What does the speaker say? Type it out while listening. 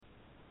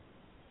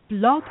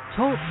Blog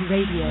Talk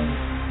Radio.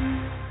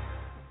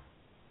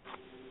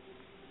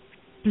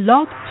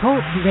 Blog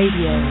Talk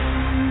Radio.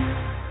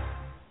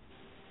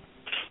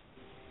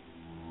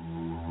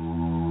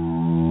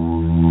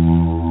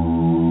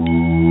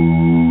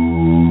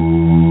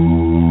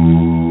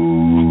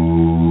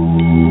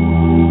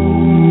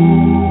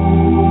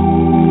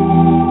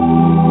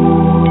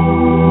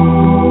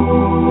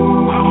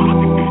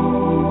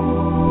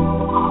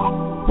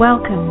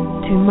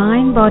 Welcome to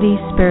Mind, Body,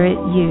 Spirit,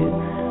 You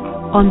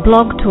on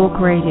Blog Talk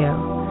Radio.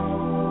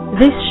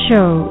 This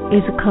show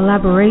is a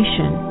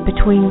collaboration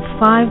between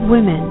 5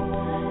 women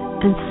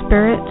and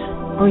Spirit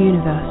or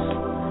Universe,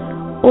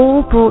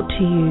 all brought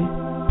to you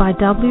by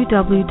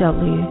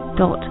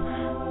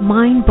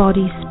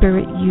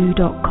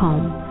www.mindbodyspiritu.com.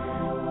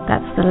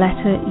 That's the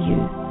letter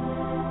U.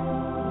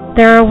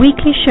 There are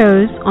weekly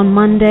shows on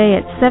Monday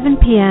at 7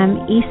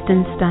 p.m.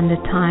 Eastern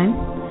Standard Time,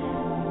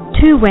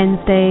 2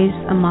 Wednesdays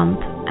a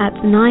month at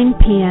 9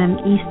 p.m.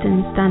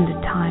 Eastern Standard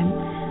Time,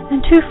 and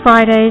 2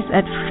 Fridays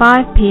at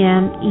 5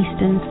 p.m.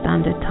 Eastern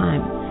Standard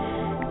Time,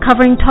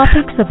 covering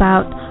topics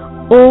about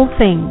all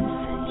things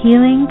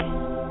healing,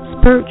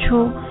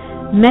 spiritual,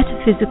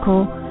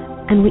 metaphysical,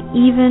 and we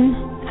even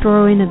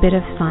throw in a bit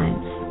of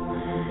science.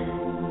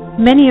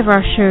 Many of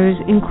our shows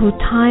include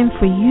time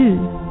for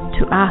you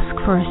to ask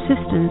for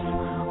assistance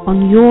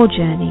on your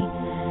journey,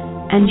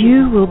 and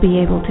you will be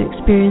able to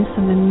experience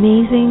some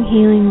amazing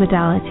healing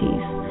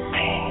modalities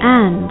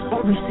and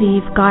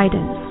receive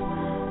guidance,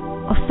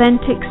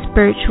 authentic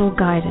spiritual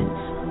guidance,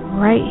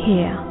 right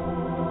here,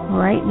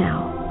 right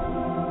now.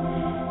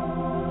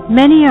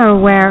 Many are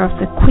aware of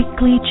the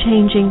quickly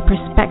changing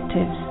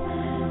perspectives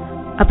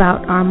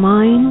about our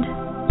mind,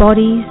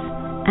 bodies,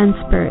 and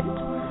spirit,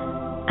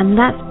 and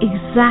that's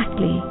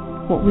exactly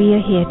what we are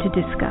here to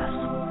discuss.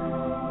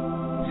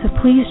 So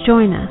please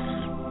join us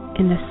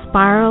in the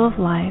spiral of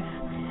life,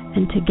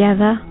 and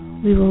together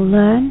we will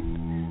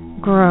learn,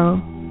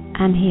 grow,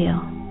 and heal.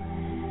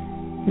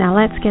 Now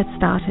let's get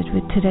started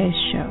with today's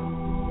show.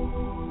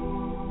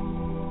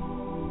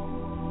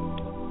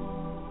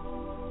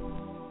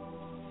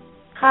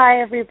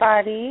 Hi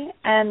everybody,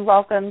 and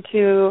welcome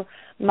to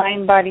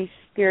Mind, Body,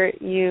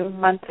 Spirit, You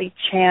monthly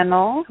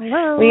channel.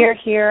 Hello. We are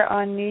here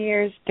on New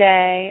Year's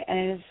Day, and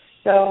it is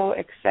so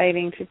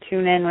exciting to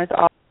tune in with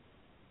all.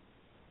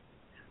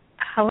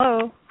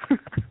 Hello.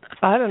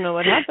 I don't know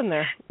what happened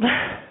there.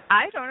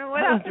 I don't know what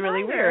happened. That was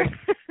really either. weird.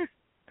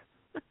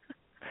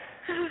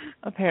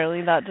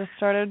 Apparently that just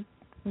started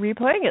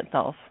replaying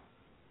itself.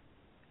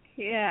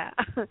 Yeah.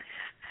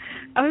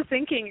 I was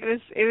thinking it was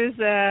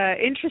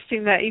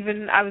interesting that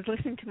even I was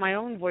listening to my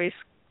own voice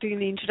doing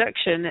the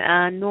introduction,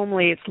 and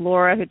normally it's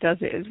Laura who does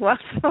it as well.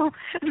 So,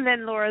 and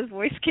then Laura's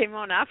voice came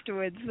on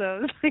afterwards, so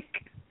it was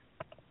like,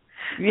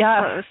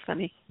 yeah, oh, it was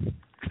funny.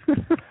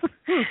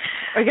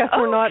 I guess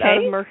we're not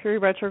out of Mercury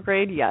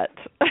retrograde yet.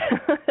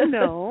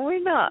 No,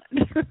 we're not.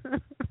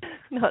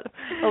 Not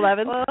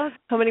 11. Well,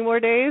 how many more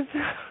days?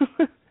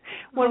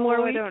 One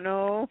more week? I don't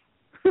know.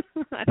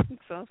 I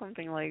think so,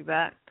 something like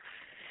that.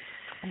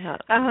 Yeah.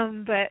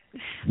 But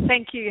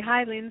thank you.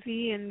 Hi,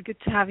 Lindsay, and good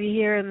to have you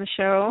here in the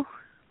show.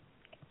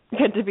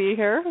 Good to be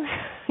here.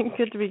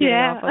 Good to be getting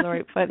off on the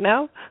right foot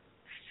now.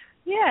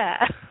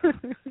 Yeah.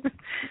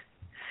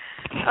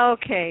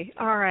 Okay,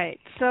 all right.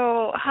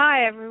 So,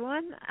 hi,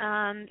 everyone.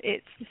 And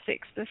it's the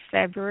 6th of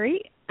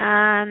February,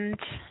 and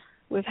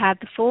we've had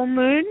the full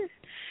moon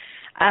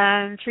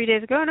 3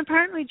 days ago, and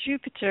apparently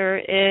Jupiter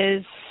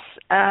is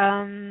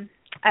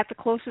at the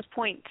closest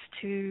point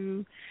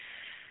to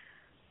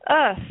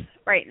Earth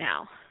right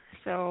now.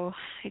 So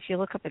if you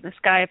look up in the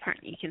sky,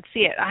 apparently you can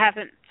see it. I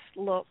haven't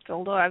looked,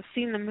 although I've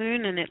seen the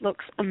moon, and it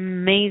looks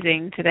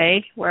amazing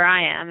today, where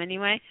I am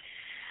anyway.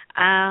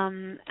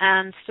 And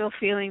still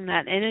feeling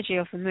that energy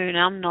of the moon.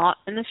 I'm not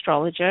an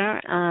astrologer,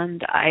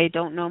 and I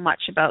don't know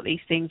much about these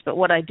things, but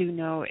what I do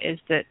know is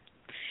that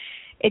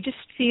it just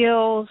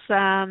feels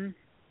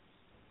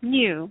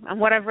new. And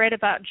what I've read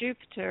about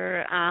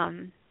Jupiter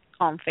on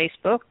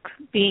Facebook,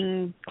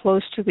 being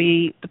close to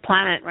the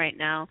planet right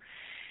now,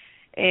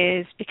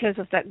 is because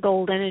of that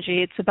gold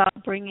energy. It's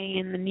about bringing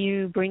in the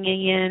new,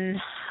 bringing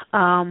in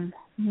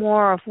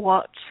more of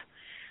what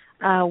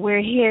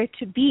we're here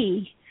to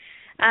be.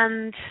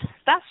 And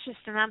that's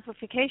just an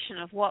amplification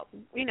of what,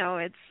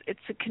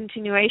 it's a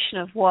continuation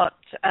of what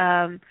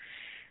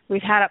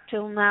we've had up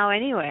till now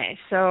anyway.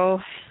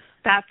 So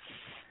that's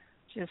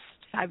just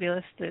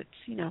fabulous that,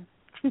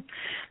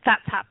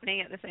 that's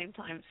happening at the same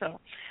time. So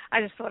I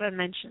just thought I'd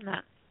mention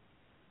that.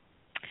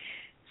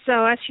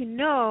 So as you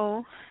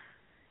know,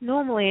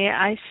 normally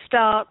I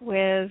start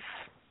with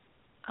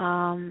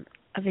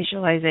a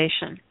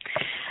visualization.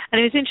 And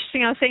it was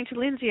interesting, I was saying to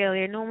Lindsay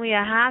earlier, normally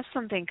I have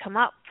something come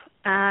up,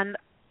 and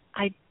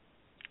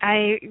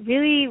I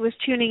really was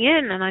tuning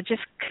in, and I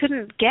just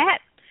couldn't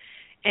get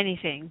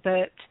anything.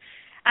 But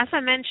as I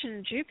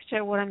mentioned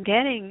Jupiter, what I'm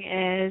getting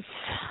is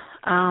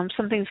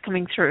something's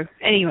coming through.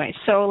 Anyway,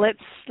 so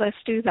let's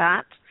do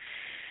that.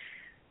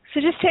 So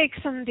just take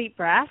some deep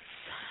breaths.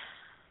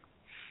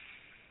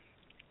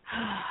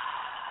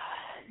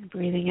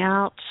 breathing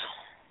out.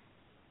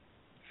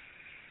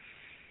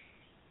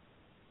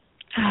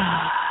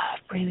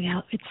 Breathing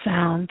out with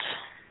sound.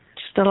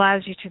 Just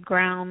allows you to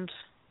ground.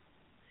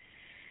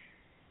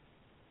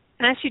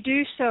 And as you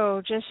do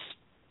so, just,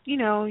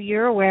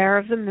 you're aware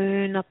of the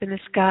moon up in the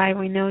sky.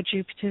 We know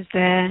Jupiter's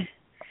there.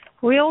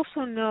 We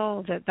also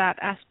know that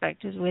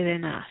aspect is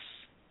within us.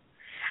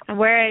 And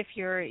where if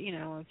you're in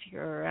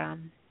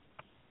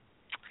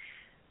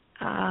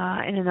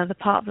another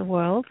part of the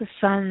world, the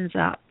sun's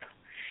up.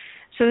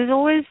 So there's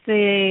always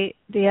the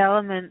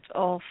element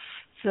of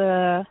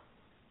the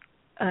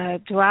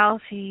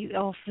duality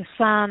of the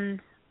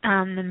sun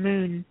and the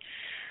moon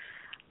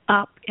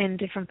up in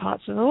different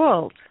parts of the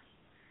world.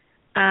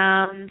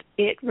 And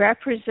it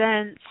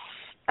represents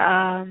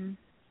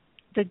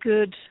the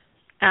good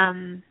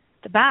and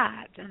the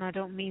bad. And I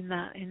don't mean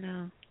that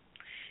in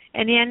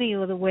any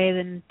other way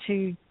than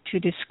to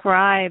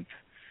describe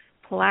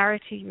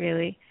polarity,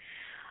 really.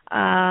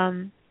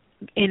 In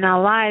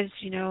our lives,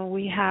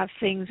 we have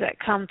things that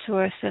come to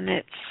us and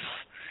it's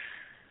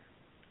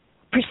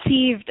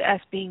perceived as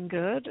being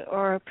good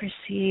or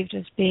perceived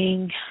as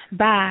being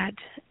bad.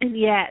 And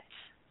yet,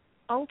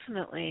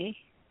 ultimately,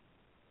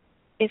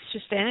 it's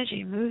just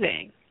energy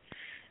moving.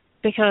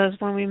 Because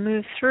when we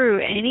move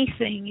through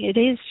anything, it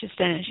is just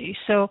energy.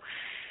 So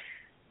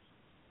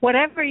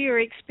whatever you're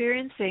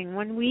experiencing,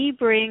 when we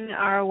bring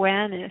our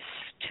awareness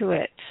to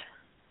it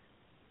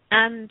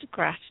and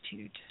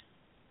gratitude,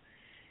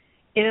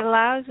 it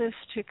allows us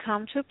to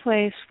come to a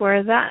place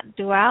where that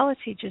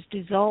duality just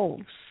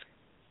dissolves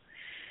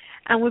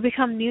and we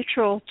become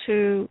neutral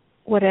to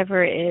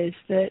whatever it is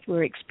that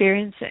we're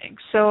experiencing.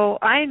 So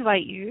I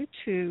invite you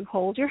to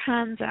hold your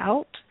hands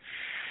out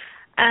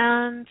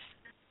and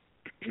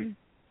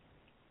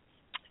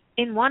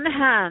in one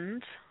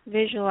hand,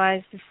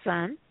 visualize the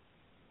sun,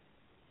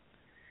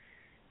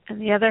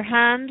 and the other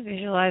hand,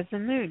 visualize the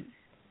moon.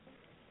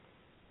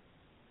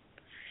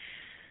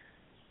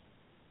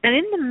 And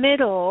in the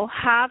middle,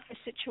 have a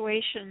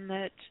situation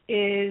that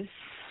is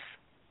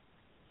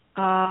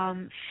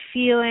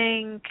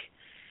feeling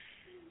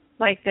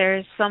like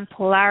there's some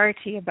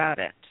polarity about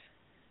it.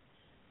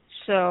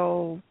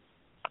 So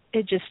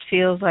it just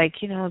feels like,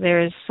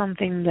 there's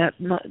something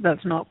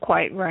that's not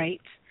quite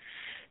right.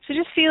 So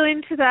just feel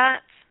into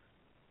that.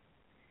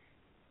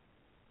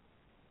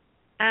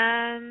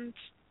 And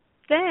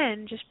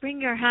then just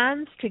bring your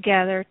hands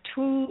together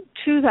to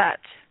that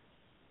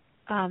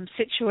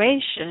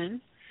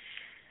situation.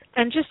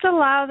 And just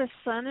allow the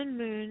sun and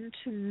moon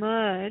to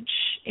merge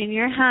in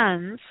your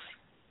hands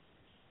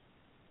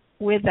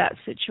with that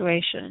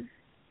situation.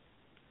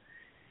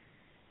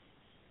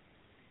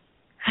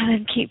 And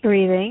then keep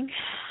breathing.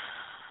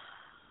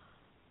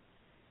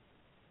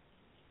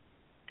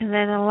 And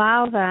then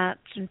allow that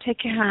and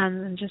take your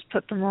hands and just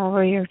put them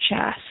over your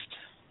chest.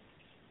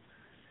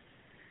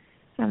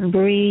 And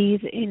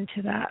breathe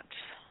into that.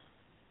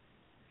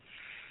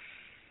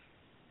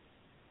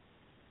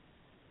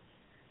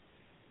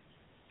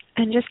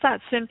 And just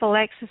that simple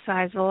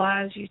exercise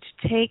allows you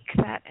to take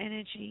that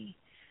energy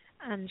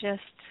and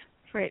just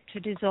for it to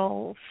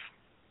dissolve.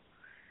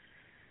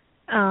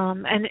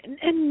 And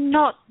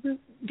not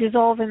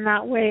dissolve in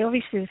that way.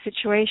 Obviously the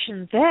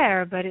situation's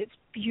there, but it's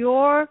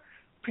your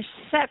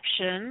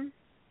perception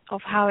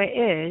of how it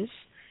is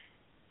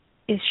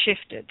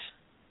shifted.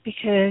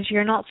 Because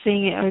you're not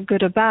seeing it as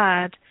good or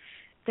bad.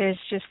 There's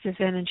just this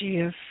energy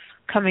of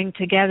coming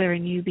together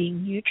and you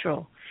being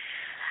neutral.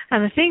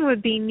 And the thing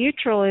with being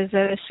neutral is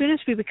that as soon as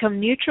we become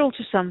neutral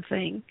to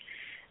something,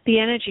 the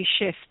energy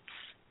shifts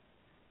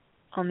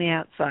on the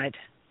outside.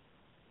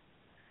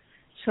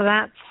 So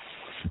that's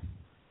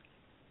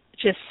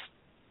just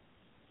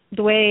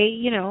the way,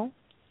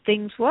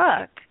 things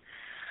work.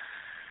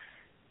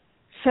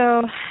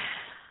 So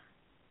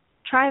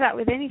try that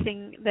with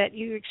anything that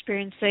you're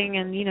experiencing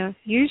and,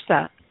 use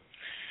that.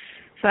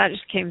 So that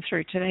just came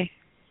through today.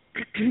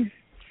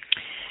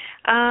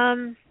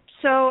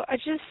 So I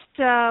just,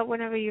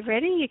 whenever you're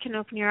ready, you can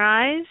open your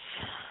eyes.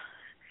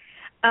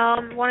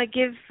 Want to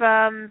give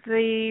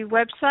the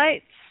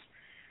websites.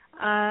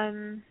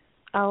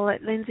 I'll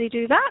let Lindsay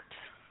do that.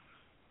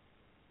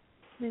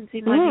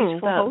 Lindsay, my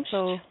useful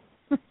host.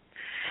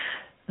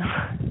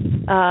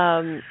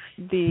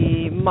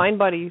 The Mind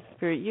Body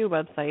Spirit You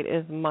website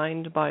is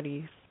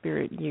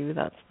mindbodyspiritu.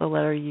 That's the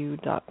letter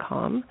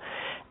U.com.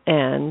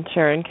 And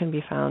Charan can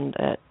be found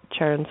at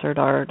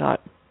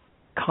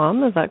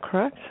charansurdhar.com. Is that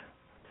correct?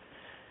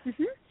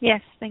 Mm-hmm.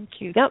 Yes, thank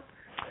you. Yep.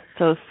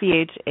 So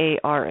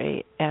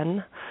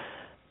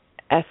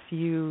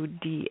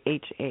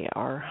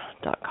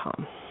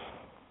CHARANSUDHAR.com.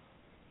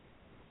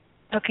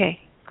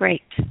 Okay,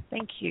 great.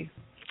 Thank you.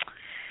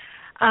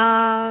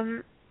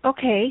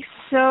 Okay,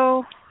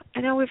 so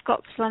I know we've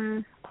got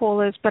some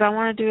callers, but I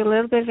want to do a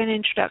little bit of an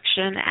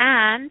introduction.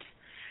 And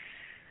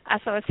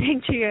as I was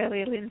saying to you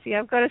earlier, Lindsay,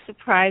 I've got a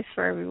surprise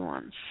for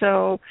everyone.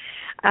 So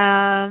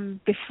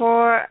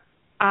before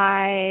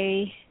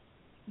I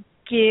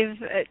give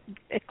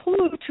a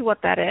clue to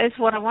what that is,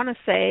 what I want to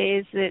say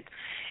is that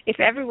if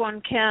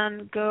everyone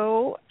can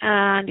go,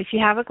 and if you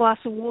have a glass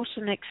of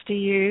water next to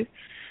you,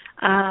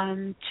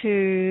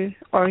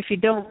 or if you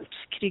don't,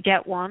 could you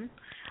get one?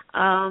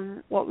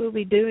 What we'll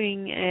be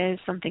doing is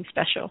something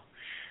special.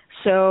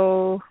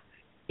 So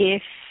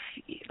if,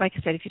 like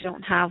I said, if you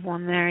don't have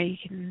one there, you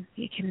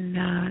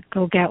can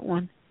go get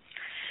one.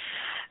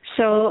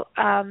 So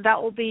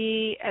that will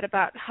be at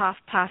about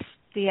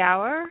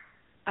 1:30.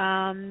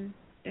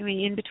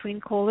 In between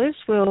callers,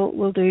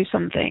 we'll do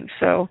something.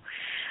 So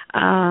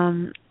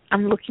I'm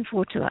looking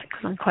forward to that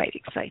because I'm quite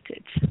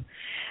excited.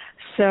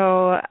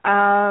 So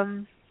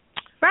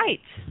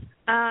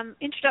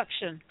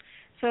introduction.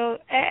 So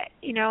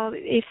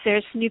if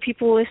there's new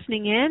people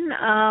listening in,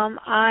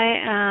 I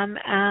am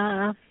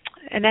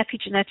an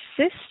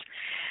epigeneticist.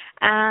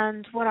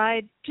 And what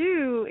I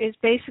do is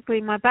basically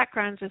my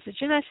background as a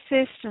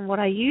geneticist, and what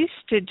I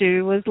used to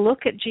do was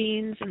look at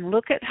genes and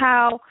look at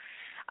how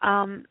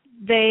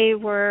they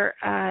were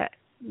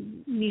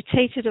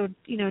mutated or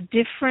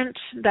different,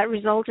 that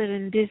resulted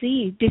in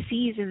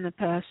disease in the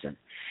person.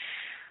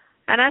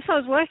 And as I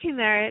was working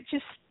there, it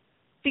just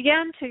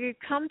began to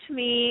come to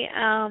me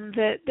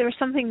that there was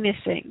something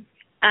missing.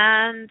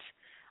 And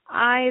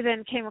I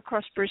then came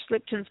across Bruce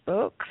Lipton's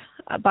book,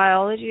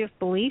 Biology of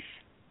Belief.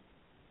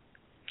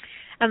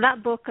 And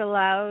that book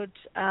allowed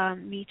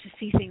me to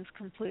see things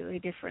completely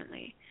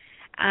differently.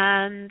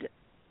 And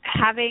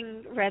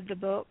having read the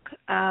book,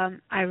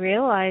 I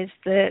realized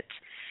that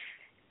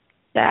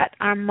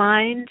our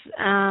mind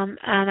and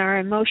our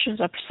emotions,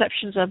 our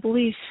perceptions, our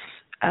beliefs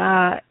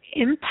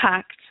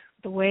impact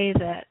the way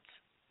that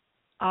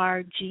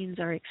our genes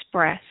are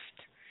expressed.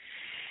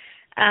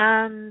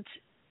 And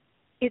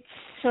it's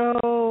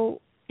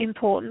so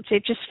important.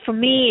 For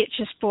me, it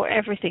just brought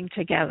everything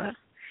together.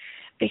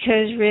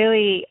 Because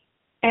really,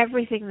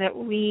 everything that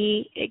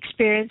we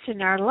experience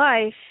in our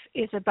life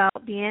is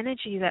about the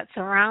energy that's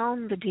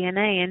around the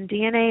DNA, and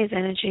DNA is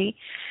energy,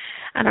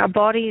 and our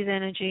body is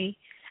energy.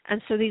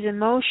 And so these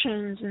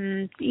emotions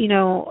and,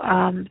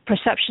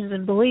 perceptions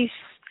and beliefs,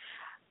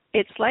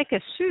 it's like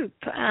a soup,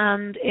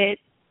 and it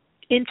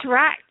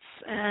interacts,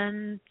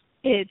 and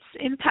it's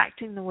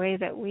impacting the way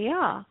that we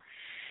are.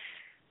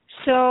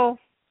 So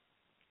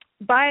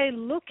by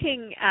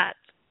looking at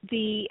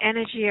the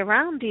energy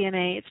around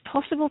DNA, it's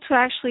possible to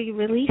actually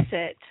release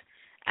it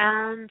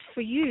and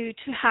for you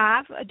to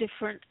have a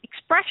different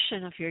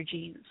expression of your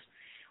genes,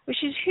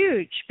 which is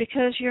huge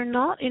because you're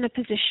not in a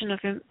position of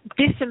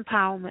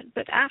disempowerment,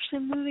 but actually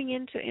moving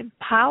into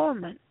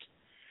empowerment,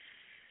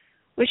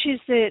 which is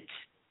that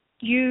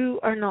you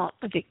are not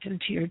a victim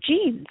to your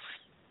genes.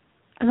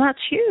 And that's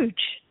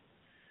huge.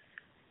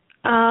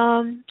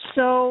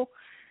 So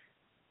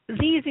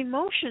these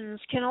emotions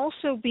can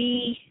also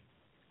be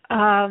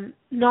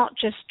not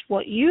just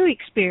what you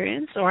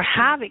experience or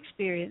have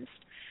experienced,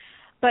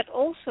 but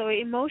also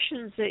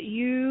emotions that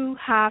you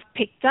have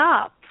picked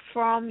up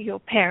from your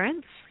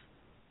parents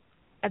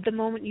at the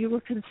moment you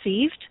were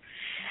conceived,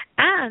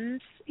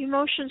 and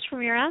emotions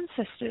from your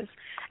ancestors,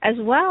 as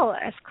well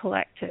as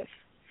collective.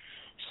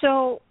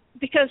 So,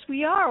 because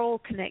we are all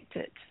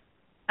connected,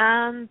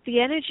 and the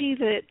energy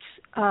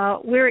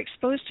that we're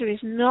exposed to is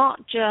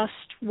not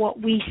just what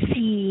we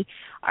see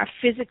our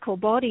physical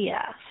body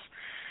as.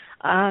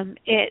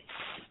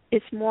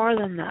 It's more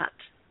than that.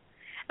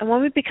 And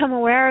when we become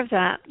aware of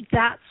that,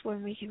 that's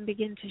when we can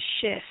begin to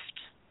shift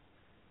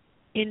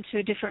into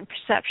a different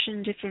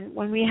perception,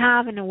 when we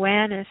have an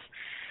awareness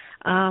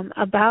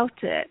about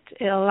it,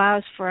 it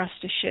allows for us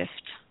to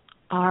shift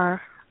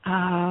our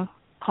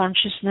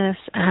consciousness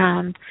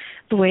and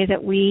the way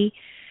that we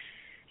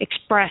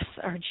express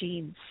our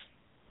genes.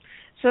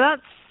 So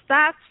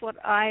that's what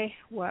I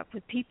work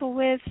with people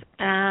with,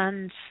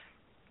 and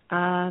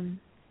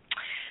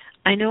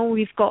I know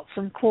we've got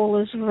some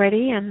callers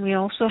already, and we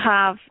also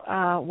have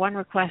one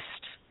request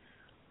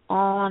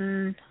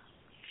on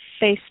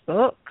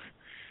Facebook.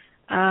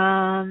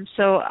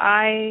 So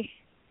I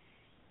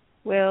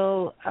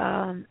will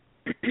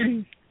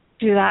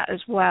do that as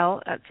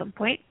well at some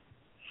point.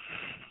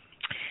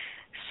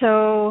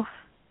 So,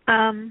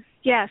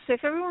 so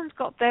if everyone's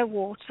got their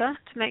water,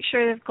 to make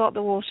sure they've got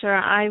the water,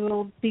 I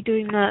will be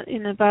doing that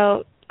in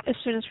about as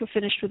soon as we're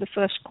finished with the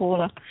first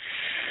caller.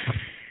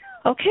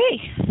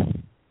 Okay.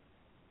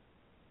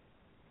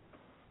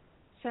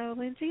 So,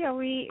 Lindsay, are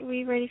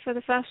we ready for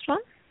the first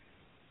one?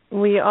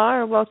 We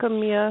are.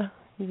 Welcome, Mia.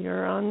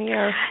 You're on the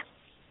air.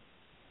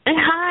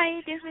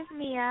 Hi, this is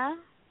Mia.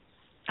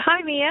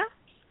 Hi, Mia.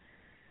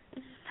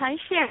 Hi,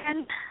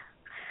 Sharon.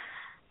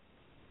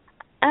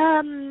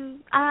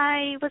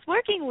 I was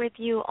working with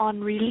you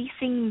on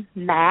releasing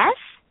mass.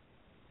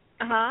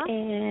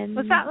 And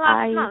was that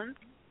last month?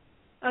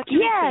 Oh, 2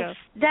 weeks ago.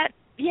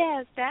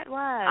 That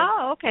was.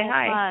 Oh, okay.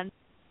 Hi. Month.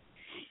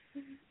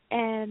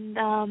 And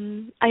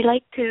I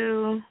like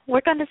to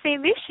work on the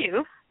same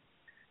issue.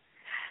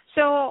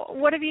 So,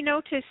 what have you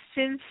noticed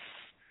since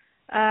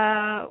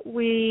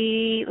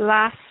we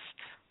last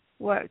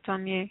worked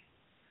on you?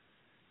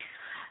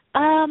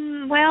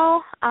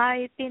 Well,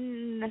 I've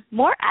been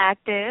more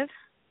active,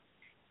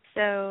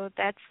 so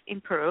that's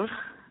improved.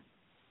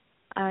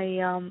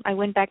 I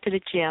went back to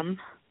the gym.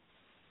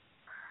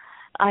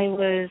 I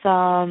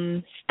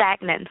was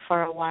stagnant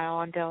for a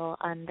while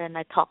and then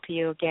I talked to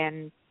you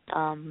again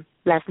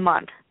last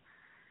month.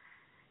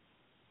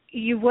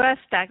 You were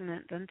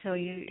stagnant until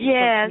you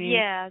Yes, talked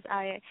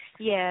to me.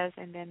 yes,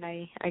 and then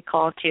I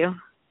called you.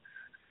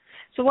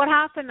 So what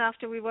happened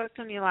after we worked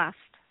on you last?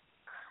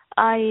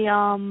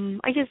 I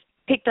just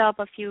picked up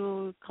a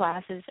few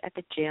classes at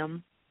the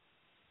gym.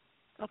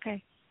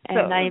 Okay.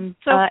 And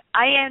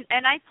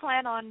I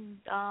plan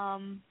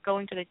on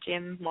going to the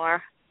gym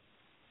more.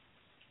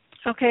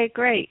 Okay,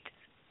 great.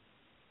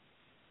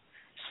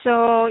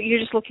 So you're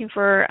just looking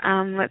for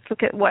let's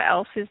look at what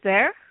else is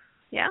there.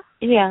 Yeah?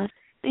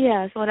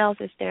 Yes, what else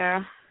is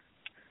there?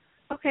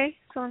 Okay,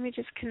 so let me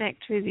just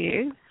connect with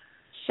you.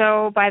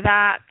 So by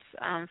that,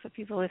 for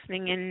people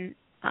listening in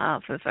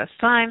for the first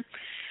time,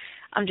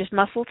 I'm just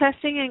muscle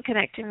testing and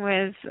connecting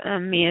with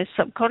Mia's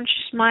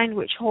subconscious mind,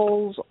 which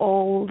holds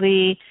all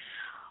the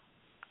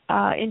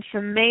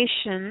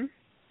information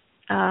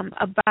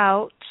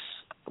about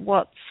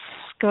what's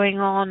going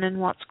on and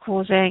what's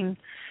causing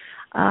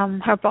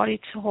her body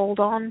to hold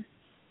on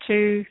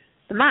to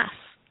the mass.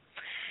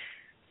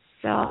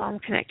 So I'm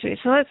connected.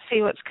 So let's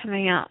see what's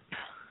coming up.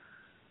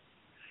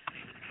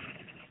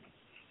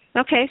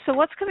 Okay, so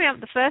what's coming up?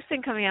 The first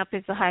thing coming up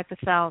is the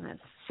hypothalamus.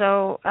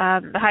 So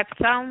the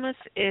hypothalamus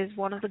is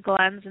one of the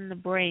glands in the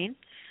brain.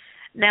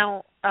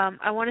 Now,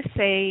 I want to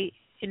say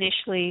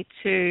initially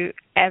to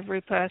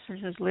every person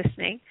who's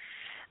listening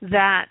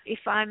that if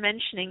I'm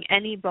mentioning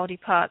any body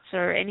parts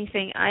or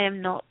anything, I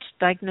am not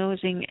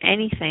diagnosing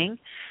anything.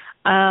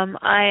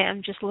 I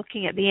am just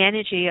looking at the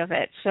energy of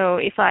it. So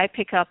if I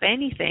pick up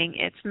anything,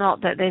 it's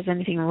not that there's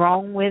anything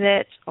wrong with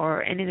it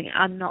or anything.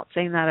 I'm not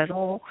saying that at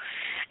all.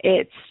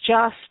 It's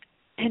just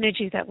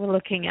energy that we're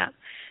looking at.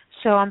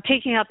 So I'm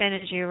picking up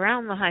energy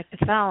around the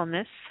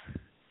hypothalamus.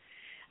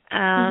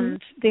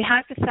 And the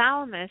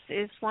hypothalamus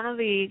is one of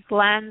the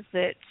glands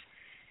that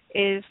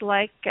is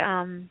like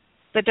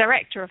the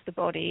director of the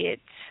body.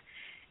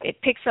 It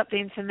picks up the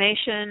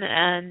information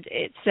and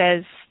it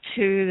says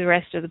to the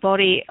rest of the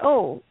body,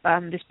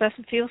 this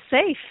person feels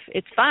safe,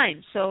 it's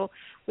fine. So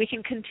we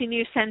can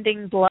continue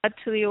sending blood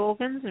to the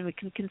organs and we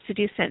can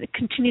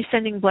continue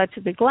sending blood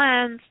to the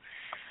glands.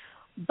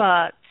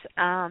 But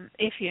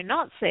if you're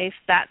not safe,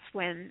 that's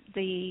when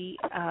the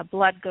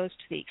blood goes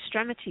to the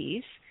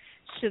extremities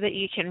so that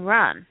you can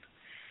run.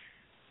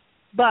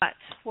 But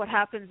what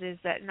happens is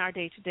that in our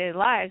day-to-day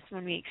lives,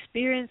 when we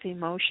experience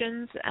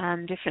emotions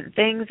and different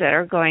things that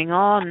are going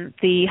on,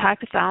 the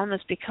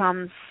hypothalamus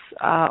becomes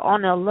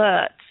on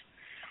alert.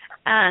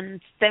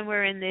 And then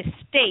we're in this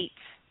state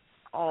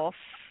of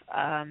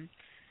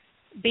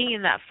being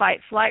in that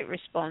fight-flight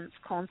response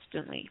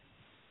constantly.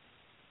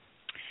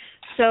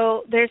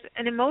 So there's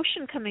an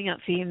emotion coming up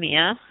for you,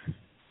 Mia,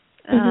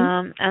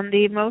 and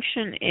the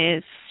emotion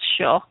is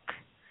shock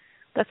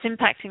that's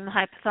impacting the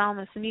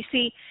hypothalamus. And you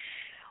see,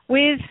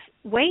 with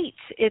weight,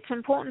 it's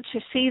important to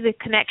see the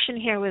connection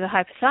here with the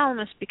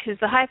hypothalamus because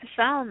the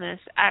hypothalamus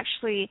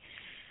actually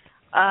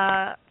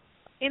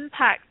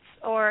impacts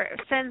or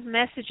sends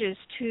messages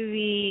to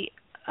the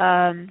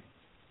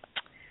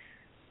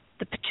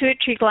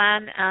pituitary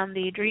gland and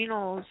the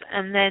adrenals,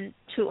 and then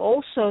to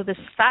also the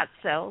fat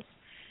cells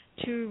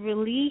to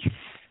release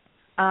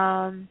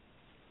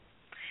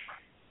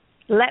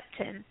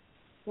leptin,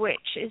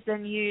 which is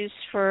then used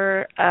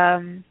for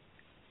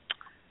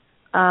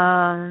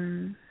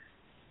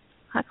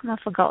how come I've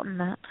forgotten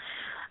that?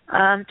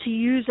 To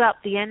use up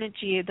the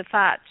energy of the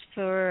fat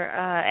for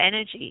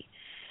energy.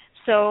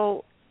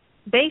 So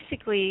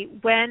basically,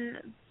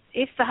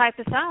 if your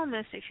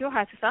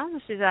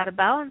hypothalamus is out of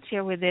balance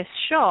here with this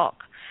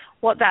shock,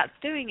 what that's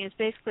doing is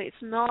basically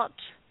it's not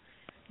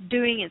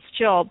doing its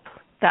job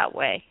that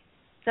way.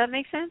 Does that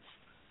make sense?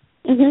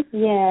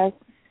 Yes.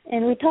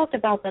 And we talked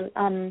about the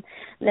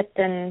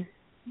leptin.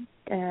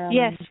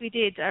 Yes, we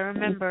did. I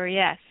remember,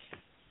 yes.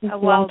 A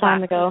long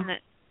time ago. Wasn't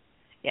it?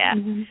 Yeah.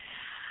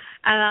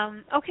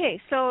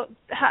 Okay, so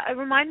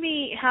remind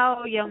me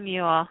how young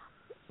you are.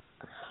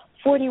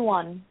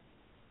 41.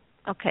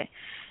 Okay.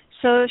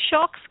 So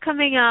shock's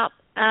coming up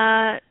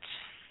at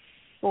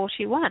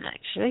 41,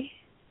 actually.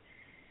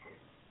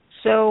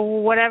 So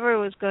whatever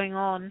was going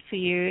on for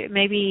you,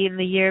 maybe in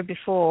the year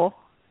before,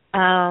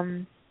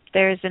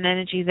 there is an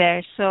energy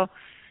there. So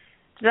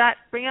does that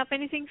bring up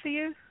anything for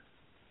you?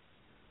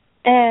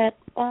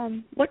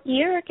 What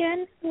year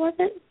again was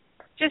it?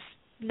 Just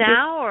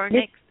now or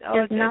next?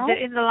 Or now?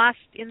 In the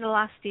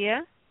last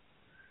year?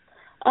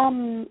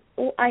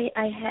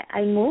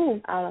 I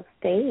moved out of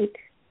state,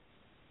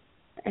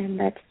 and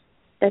that's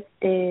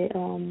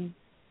the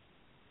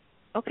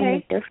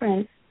okay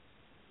difference.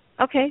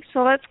 Okay,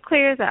 so let's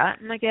clear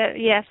that, and I get a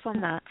yes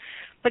on that.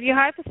 But your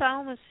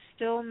hypothalamus is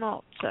still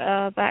not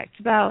back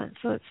to balance,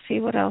 so let's see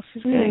what else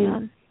is going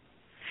on.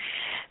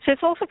 So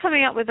it's also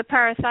coming up with the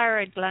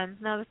parathyroid glands.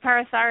 Now, the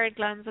parathyroid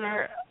glands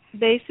are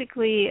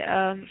basically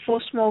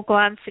 4 small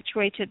glands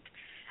situated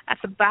at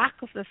the back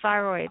of the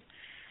thyroid.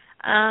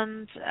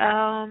 And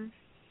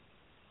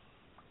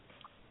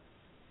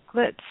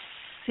let's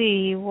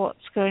see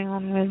what's going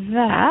on with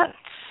that.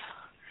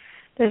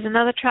 There's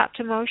another trapped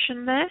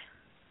emotion there.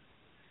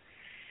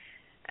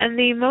 And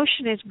the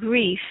emotion is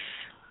grief.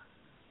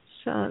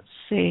 So let's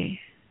see.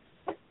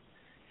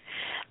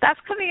 That's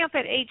coming up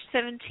at age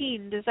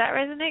 17. Does that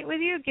resonate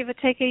with you? Give or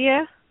take a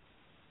year?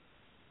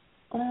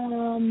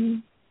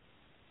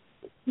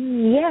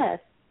 Yes.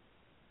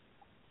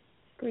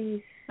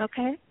 Please.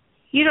 Okay.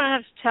 You don't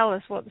have to tell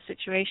us what the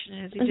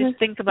situation is. You just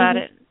think about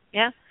it.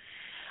 Yeah?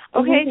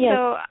 Okay, yes.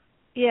 so,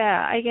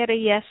 yeah, I get a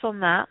yes on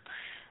that.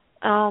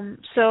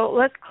 So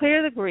let's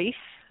clear the grief.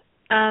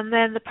 And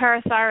then the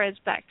parathyroid is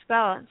back to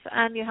balance.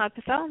 And your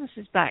hypothalamus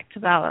is back to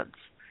balance.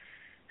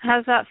 How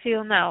does that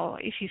feel now,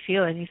 if you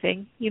feel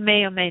anything? You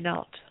may or may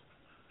not.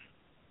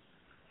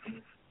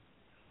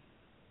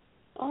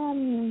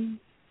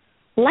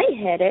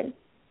 Lightheaded,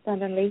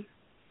 suddenly.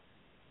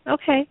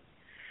 Okay.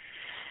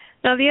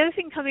 Now, the other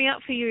thing coming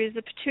up for you is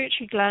the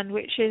pituitary gland,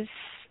 which is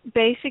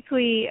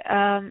basically,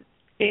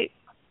 it's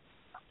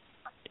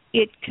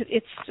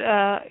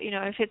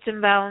if it's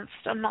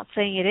imbalanced, I'm not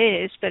saying it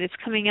is, but it's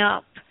coming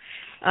up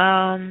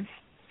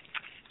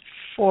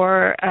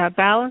for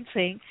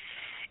balancing,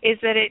 is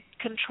that it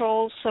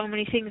controls so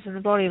many things in the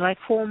body, like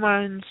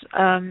hormones,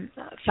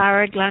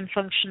 thyroid gland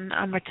function,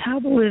 and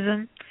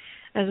metabolism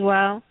as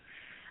well.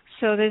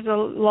 So there's a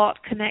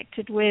lot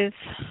connected with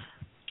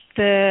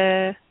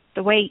the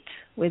weight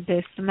with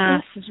this, the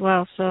mass as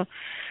well. So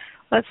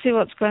let's see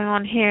what's going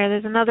on here.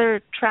 There's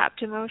another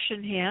trapped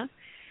emotion here.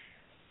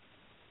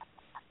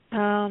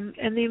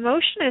 And the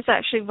emotion is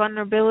actually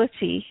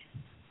vulnerability.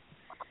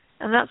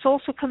 And that's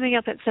also coming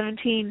up at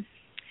 17.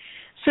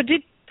 So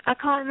I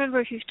can't remember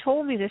if you've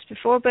told me this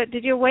before, but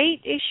did your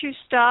weight issue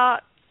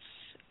start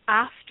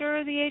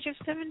after the age of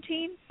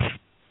 17?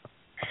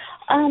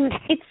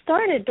 It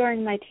started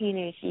during my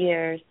teenage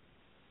years.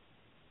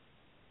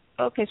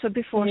 Okay, so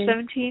before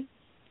 17?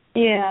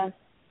 Yeah.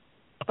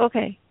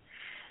 Okay.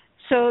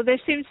 So there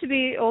seems to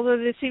be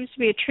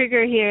a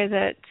trigger here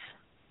that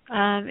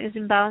is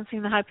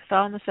imbalancing the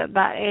hypothalamus at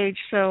that age.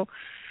 So,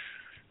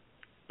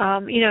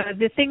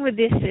 the thing with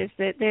this is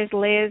that there's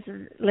layers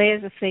and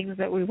layers of things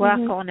that we work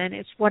on, and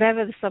it's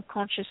whatever the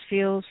subconscious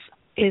feels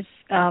is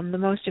the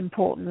most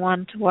important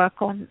one to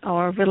work on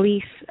or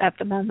release at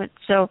the moment.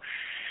 So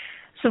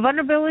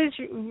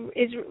vulnerability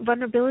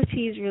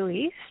is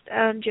released,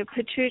 and your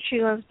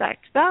pituitary goes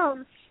back to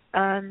balance,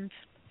 and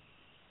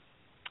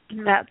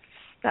that's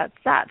that.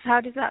 How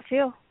does that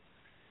feel?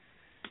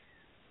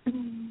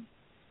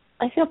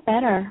 I feel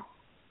better.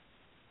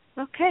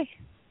 Okay.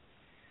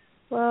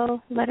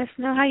 Well, let us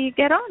know how you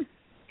get on.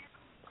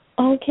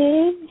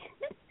 Okay.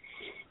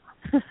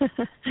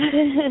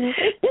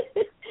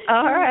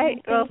 All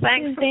right. Well,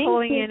 thanks for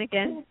calling in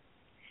again.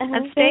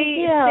 And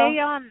stay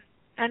on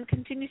and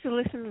continue to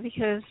listen,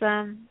 because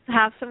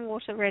have some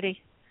water ready.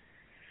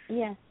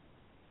 Yes.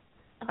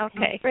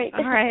 Okay. Great.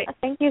 All right.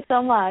 Thank you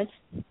so much.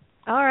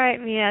 All right,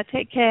 Mia.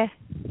 Take care.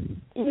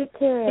 You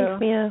too. Thanks,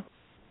 Mia.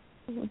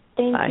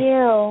 Thank Bye.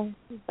 you.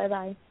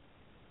 Bye-bye.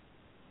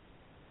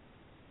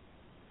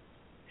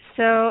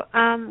 So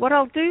what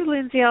I'll do,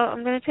 Lindsay,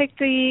 I'm going to take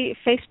the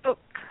Facebook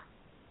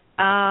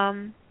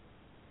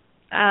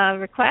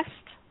request.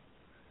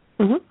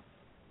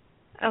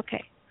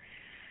 Okay.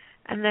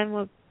 And then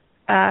we'll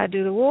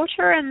do the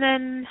water, and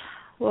then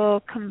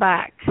we'll come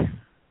back.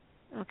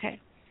 Okay.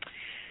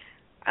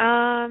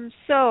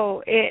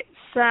 So it's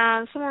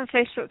someone on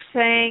Facebook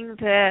saying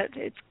that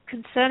it's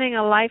concerning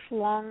a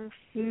lifelong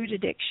food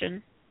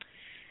addiction.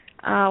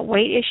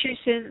 Weight issue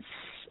since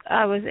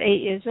I was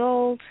 8 years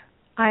old.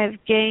 I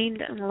have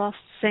gained and lost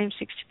the same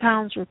 60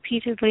 pounds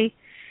repeatedly.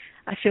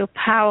 I feel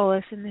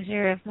powerless in this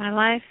area of my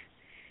life.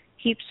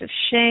 Heaps of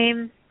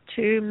shame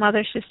to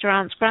mother, sister,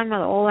 aunts,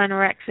 grandmother, all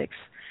anorexics.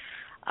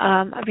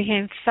 I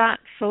became fat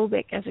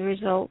phobic as a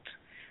result,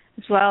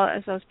 as well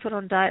as I was put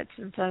on diet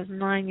since I was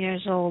 9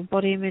 years old.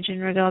 Body image in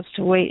regards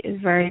to weight is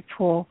very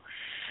poor.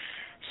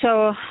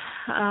 So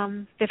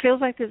there feels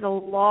like there's a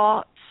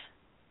lot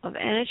of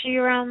energy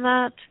around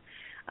that,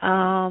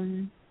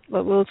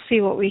 but we'll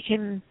see what we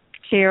can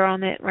clear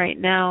on it right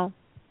now.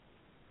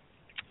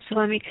 So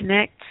let me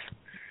connect.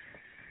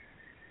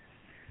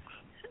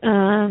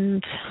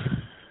 And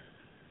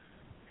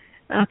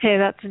okay,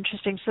 that's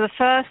interesting. So the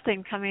first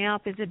thing coming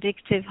up is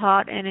addictive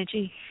heart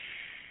energy.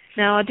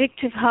 Now,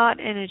 addictive heart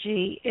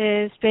energy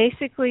is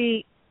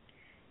basically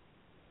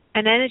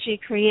an energy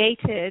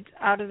created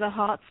out of the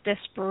heart's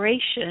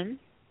desperation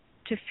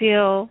to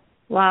feel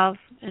love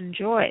and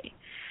joy.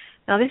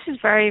 Now, this is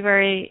very,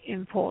 very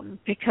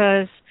important,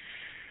 because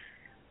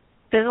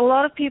there's a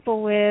lot of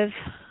people with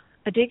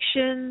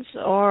addictions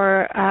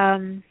or,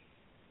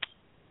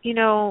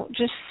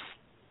 just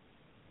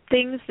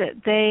things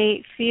that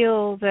they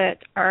feel that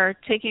are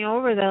taking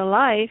over their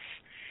life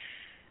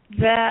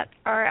that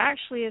are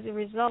actually as a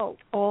result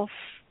of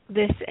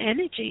this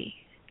energy.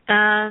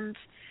 And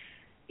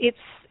it's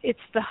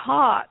the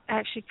heart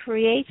actually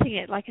creating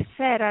it, like I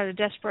said, out of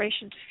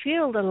desperation to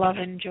feel the love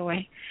and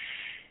joy.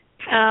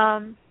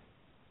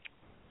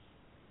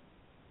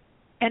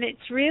 and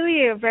it's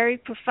really a very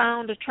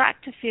profound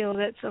attractor field.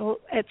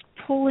 It's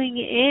pulling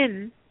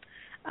in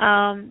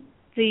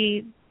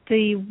the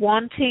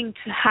wanting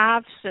to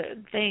have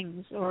certain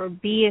things or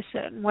be a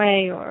certain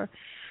way, or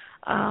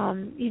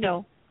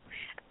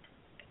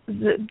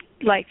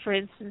like for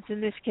instance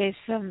in this case,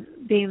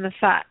 being a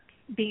fat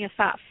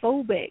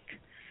phobic.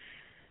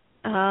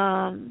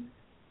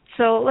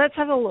 So let's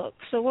have a look.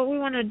 So what we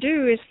want to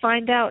do is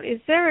find out, is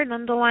there an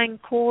underlying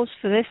cause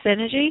for this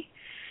energy?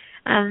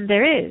 And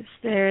there is.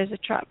 There is a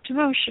trapped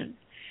emotion.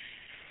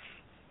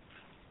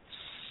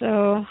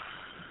 So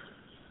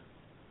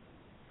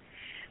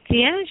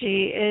the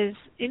energy is,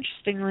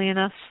 interestingly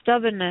enough,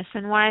 stubbornness.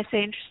 And why I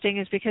say interesting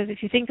is because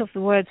if you think of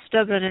the word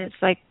stubborn, it's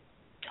like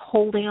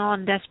holding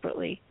on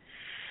desperately.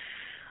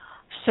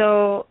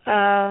 So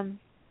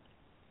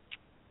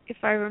if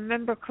I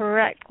remember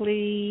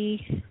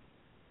correctly,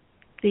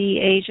 the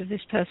age of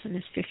this person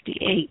is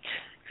 58,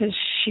 because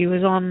she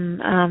was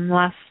on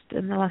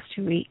in the last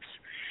 2 weeks.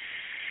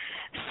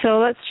 So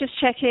let's just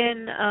check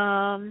in.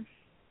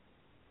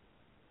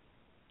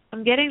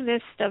 I'm getting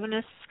this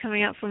stubbornness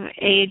coming up from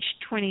age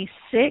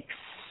 26.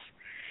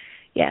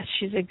 Yes,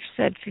 she's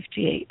said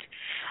 58.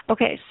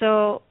 Okay,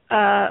 so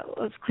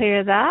let's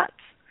clear that.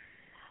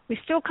 We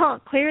still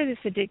can't clear this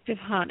addictive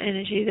heart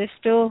energy. There's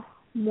still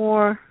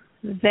more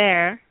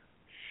there.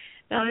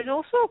 Now, there's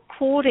also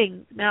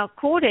courting. Now,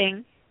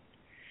 courting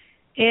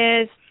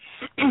is,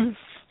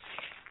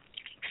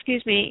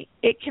 excuse me,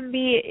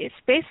 it's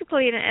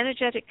basically an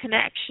energetic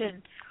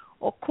connection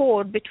or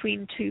cord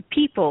between two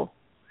people.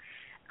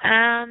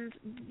 And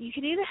you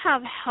can either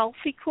have a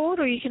healthy cord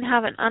or you can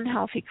have an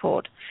unhealthy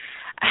cord.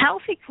 A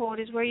healthy cord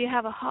is where you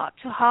have a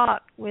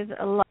heart-to-heart with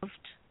a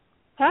loved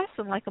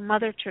person, like a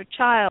mother to a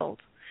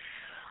child.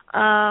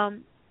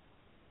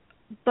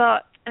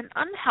 But an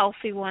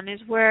unhealthy one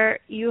is where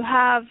you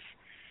have,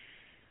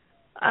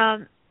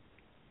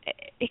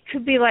 it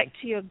could be like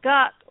to your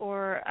gut,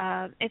 or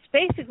it's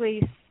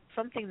basically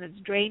something that's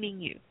draining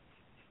you.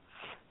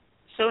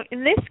 So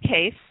in this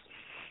case,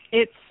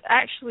 it's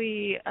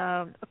actually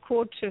a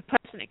cord to a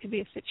person. It could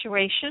be a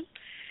situation.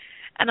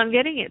 And I'm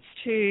getting it's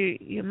to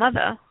your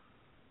mother.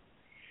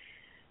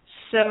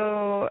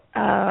 So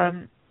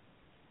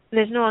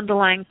there's no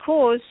underlying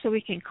cause, so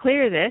we can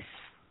clear this.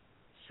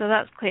 So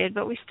that's cleared.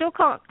 But we still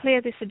can't clear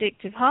this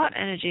addictive heart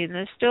energy. And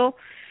there's still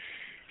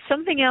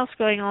something else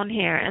going on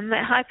here. And the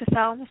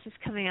hypothalamus is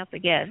coming up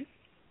again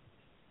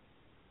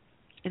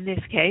in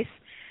this case.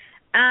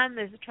 And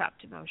there's a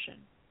trapped emotion.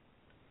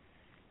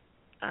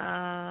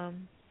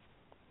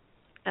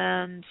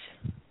 And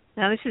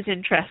now this is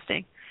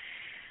interesting.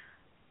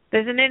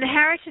 There's an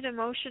inherited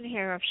emotion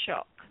here of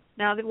shock.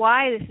 Now,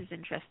 why this is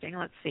interesting,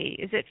 let's see.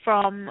 Is it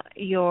from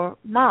your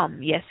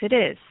mom? Yes, it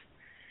is.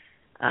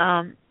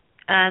 And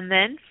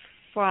then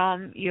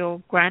from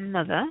your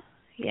grandmother,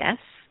 yes.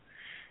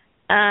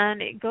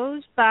 And it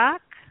goes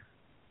back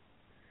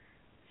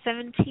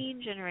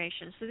 17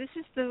 generations. So this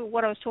is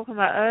what I was talking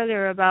about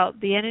earlier about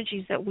the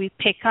energies that we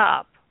pick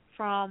up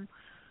from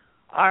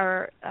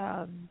our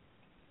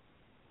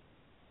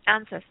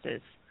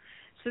ancestors.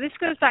 So this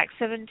goes back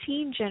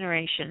 17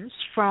 generations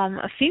from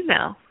a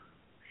female.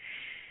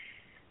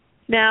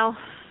 Now,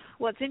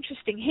 what's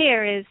interesting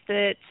here is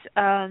that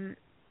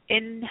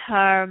in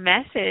her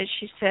message,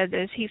 she said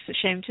there's heaps of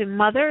shame to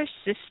mother,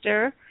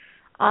 sister,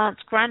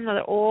 aunts,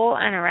 grandmother, all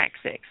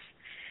anorexics.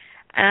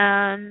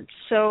 And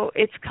so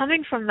it's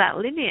coming from that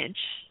lineage,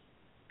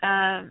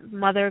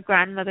 mother,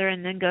 grandmother,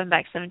 and then going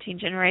back 17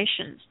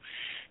 generations.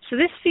 So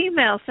this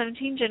female,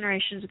 17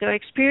 generations ago,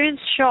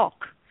 experienced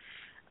shock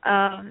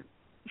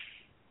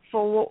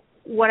for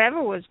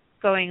whatever was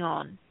going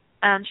on.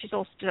 And she's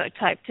also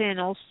typed in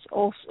all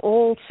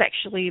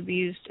sexually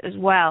abused as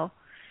well.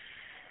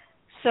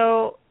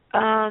 So,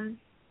 and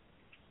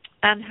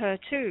her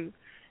too.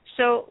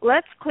 So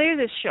let's clear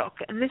this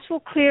shock. And this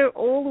will clear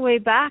all the way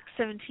back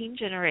 17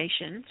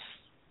 generations.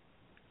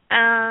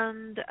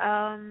 And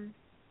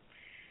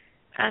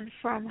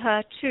from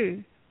her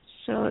too.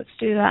 So let's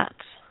do that.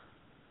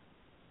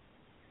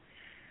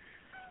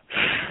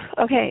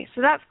 Okay,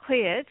 so that's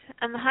cleared,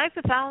 and the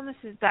hypothalamus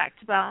is back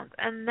to balance,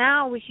 and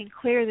now we can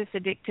clear this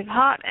addictive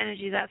heart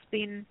energy that's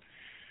been,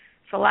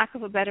 for lack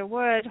of a better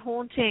word,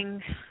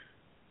 haunting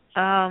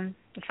the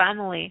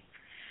family.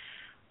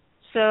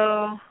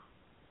 So,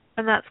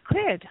 and that's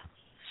cleared.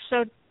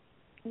 So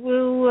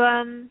we'll,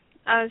 I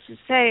was to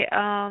say,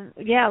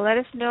 let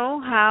us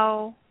know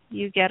how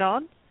you get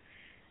on,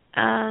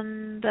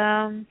 and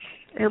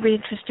it'll be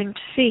interesting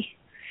to see.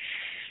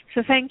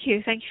 So thank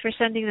you. Thank you for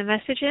sending the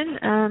message in.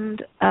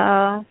 And,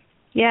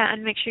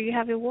 and make sure you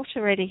have your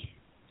water ready.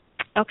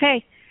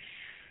 Okay.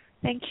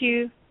 Thank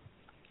you.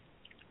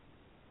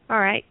 All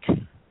right.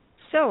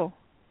 So,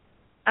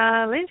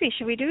 Lindsay,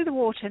 should we do the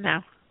water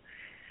now?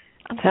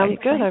 Sounds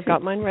good. I've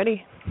got mine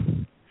ready.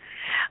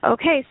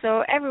 Okay.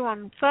 So,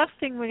 everyone, first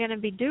thing we're going to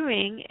be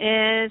doing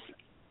is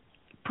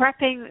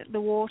prepping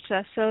the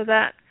water so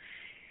that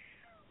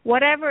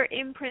whatever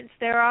imprints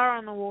there are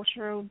on the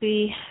water will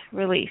be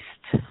released.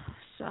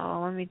 So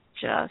let me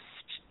just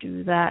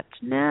do that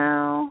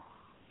now.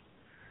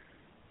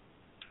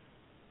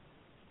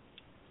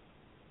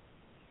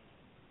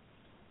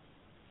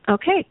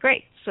 Okay,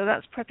 great. So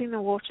that's prepping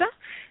the water.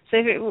 So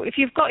if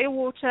you've got your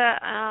water,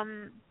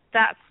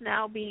 that's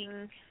now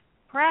being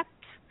prepped.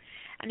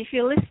 And if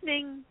you're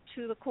listening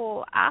to the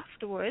call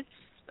afterwards,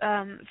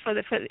 in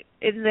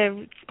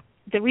the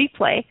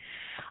replay,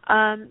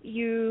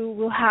 you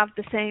will have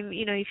the same.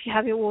 If you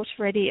have your water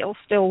ready, it'll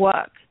still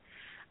work.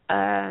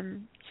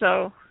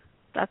 So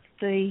that's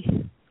the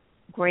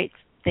great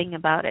thing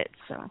about it.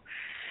 So,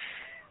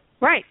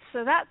 right.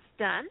 So that's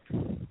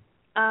done.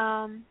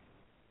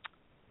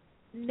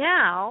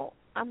 Now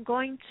I'm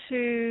going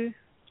to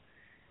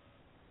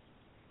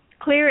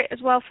clear it as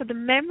well for the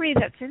memory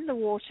that's in the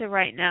water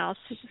right now,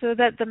 so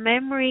that the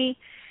memory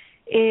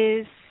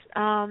is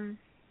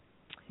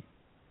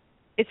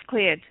it's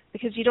cleared,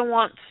 because you don't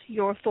want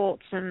your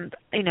thoughts and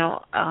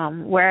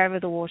wherever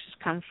the water's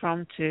come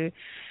from to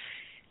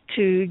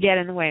get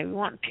in the way. We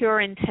want pure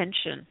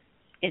intention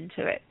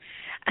into it.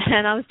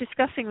 And I was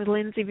discussing with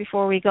Lindsay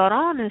before we got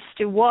on as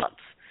to what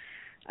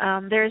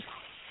there's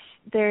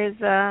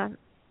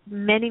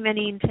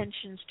many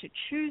intentions to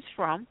choose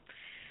from.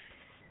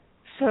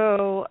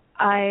 So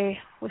I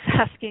was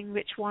asking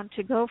which one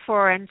to go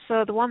for, and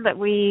so the one that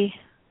we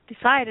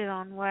decided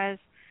on was,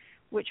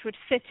 which would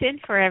fit in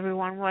for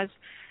everyone, was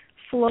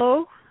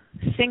flow,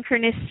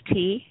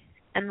 synchronicity,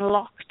 and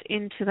locked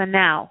into the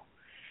now,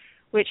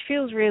 which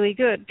feels really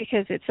good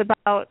because it's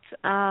about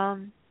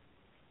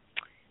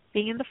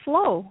being in the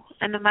flow,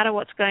 and no matter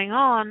what's going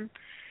on,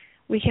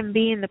 we can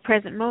be in the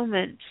present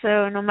moment.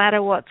 So no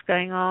matter what's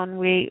going on,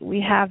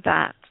 we have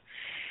that.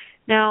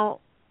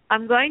 Now,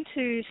 I'm going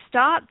to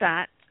start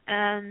that,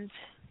 and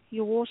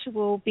your water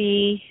will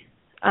be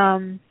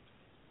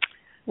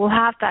will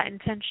have that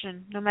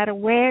intention no matter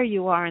where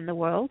you are in the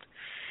world.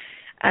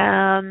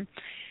 And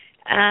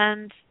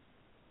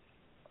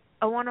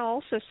I want to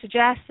also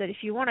suggest that if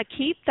you want to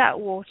keep that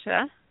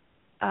water,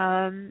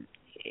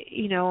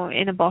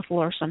 in a bottle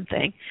or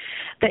something,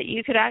 that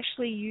you could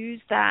actually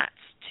use that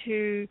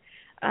to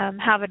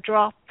have a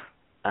drop,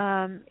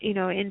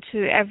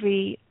 into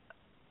every,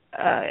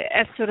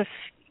 as sort of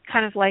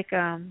kind of like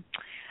a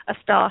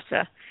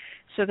starter,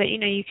 so that,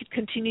 you could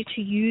continue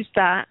to use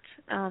that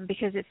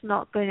because it's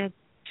not going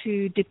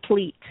to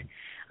deplete.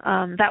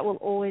 That will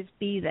always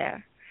be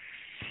there.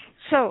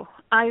 So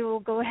I will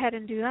go ahead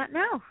and do that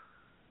now.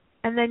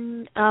 And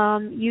then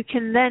you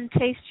can then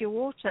taste your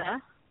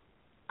water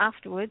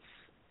afterwards.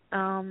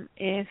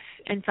 If,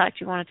 in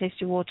fact, you want to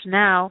taste your water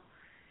now.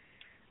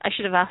 I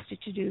should have asked you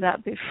to do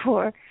that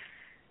before.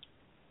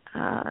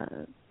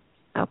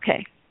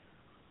 Okay.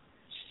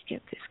 Just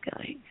get this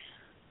going.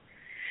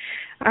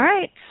 All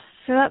right.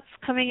 So that's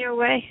coming your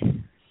way.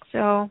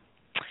 So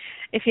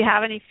if you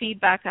have any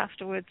feedback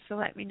afterwards, so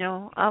let me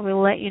know. I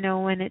will let you know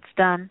when it's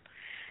done.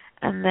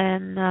 And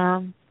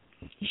then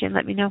you can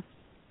let me know.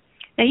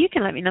 Now, you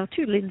can let me know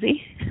too,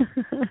 Lindsay.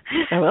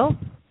 I will.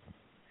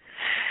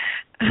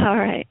 All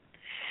right.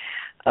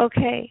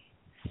 Okay.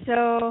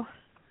 So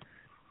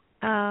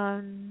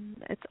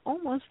it's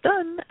almost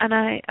done. And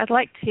I'd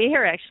like to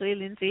hear, actually,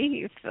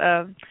 Lindsay, if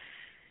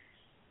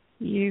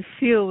you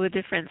feel the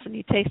difference and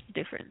you taste the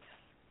difference.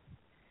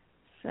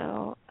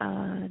 So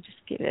just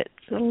give it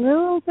a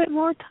little bit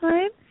more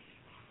time.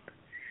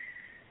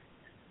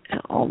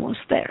 Almost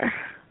there.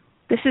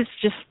 This is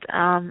just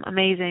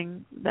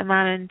amazing, the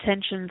amount of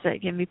intentions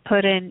that can be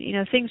put in,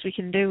 things we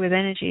can do with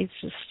energy.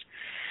 It's just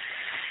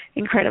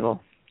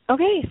incredible.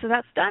 Okay, so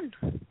that's done.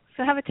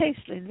 So have a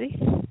taste, Lindsay.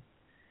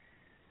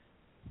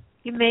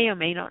 You may or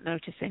may not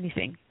notice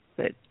anything,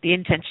 but the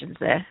intention's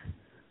there.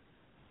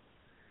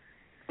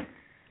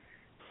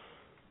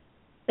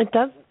 It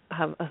does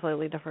have a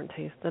slightly different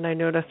taste, and I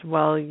noticed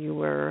while you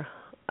were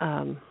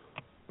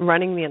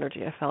running the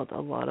energy, I felt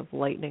a lot of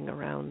lightening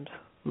around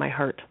my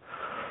heart.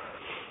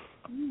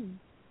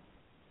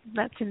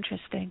 That's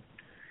interesting.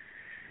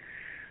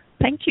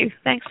 Thank you.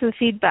 Thanks for the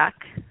feedback.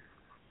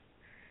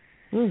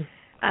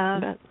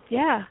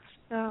 Yeah.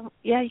 So,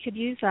 you could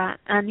use that.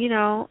 And,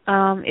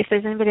 if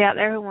there's anybody out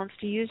there who wants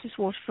to use this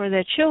water for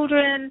their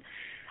children,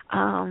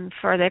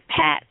 for their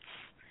pets,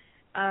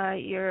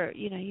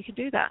 you could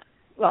do that.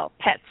 Well,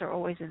 pets are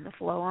always in the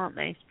flow, aren't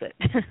they? But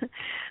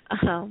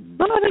well,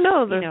 I don't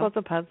know. There's lots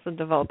of pets that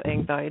develop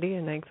anxiety,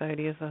 and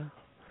anxiety is a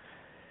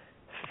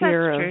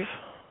fear of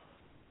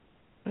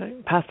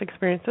past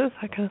experiences,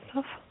 that kind of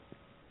stuff.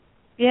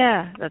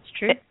 Yeah, that's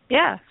true.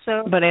 Yeah.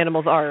 So, but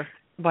animals are,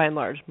 by and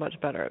large, much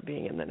better at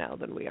being in the now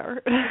than we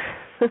are.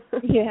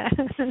 Yeah.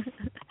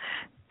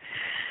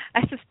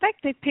 I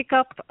suspect they pick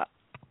up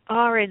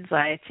our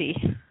anxiety,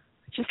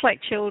 just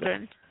like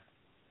children.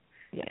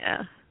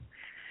 Yeah.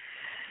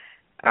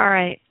 All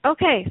right.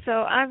 Okay, so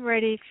I'm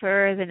ready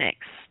for the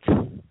next.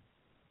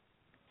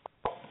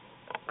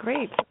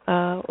 Great.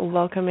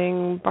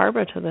 Welcoming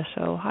Barbara to the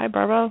show. Hi,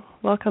 Barbara.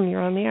 Welcome.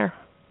 You're on the air.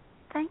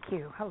 Thank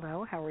you.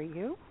 Hello. How are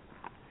you?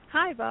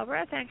 Hi,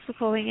 Barbara. Thanks for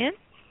calling in.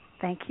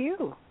 Thank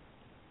you.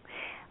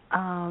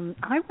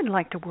 I would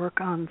like to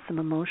work on some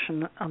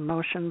emotions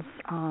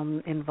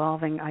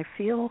involving, I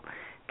feel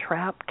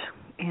trapped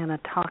in a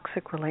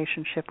toxic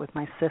relationship with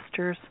my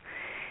sisters.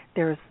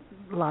 There's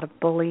a lot of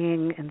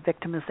bullying and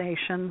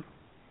victimization.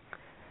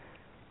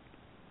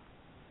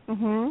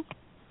 Mhm.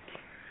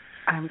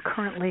 I'm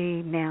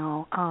currently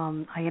now,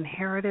 I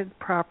inherited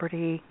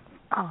property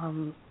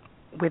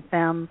with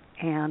them,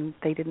 and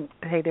they didn't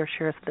pay their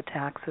shares of the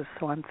taxes,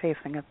 so I'm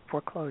facing a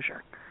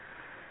foreclosure.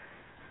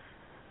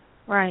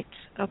 Right.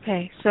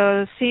 Okay. So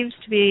there seems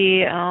to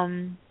be a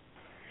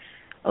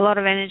lot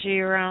of energy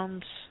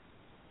around.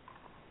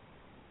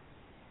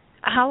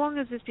 How long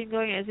has this been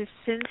going? Is this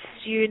since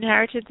you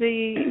inherited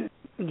the?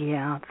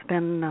 Yeah, it's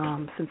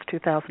been since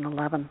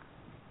 2011.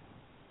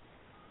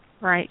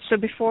 Right. So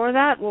before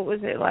that, what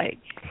was it like?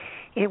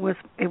 It was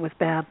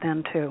bad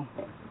then too.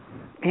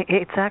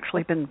 It's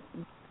actually been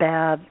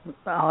bad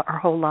our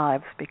whole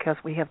lives because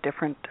we have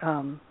different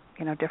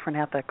different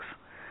ethics.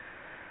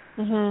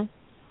 Mhm.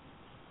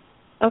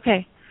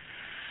 Okay.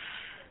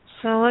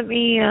 So let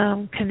me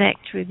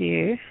connect with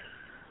you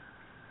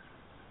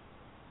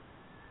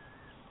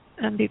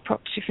and be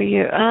proxy for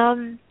you.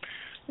 I'm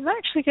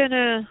actually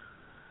gonna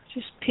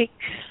just pick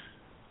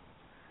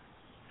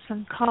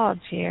some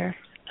cards here.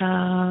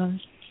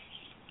 And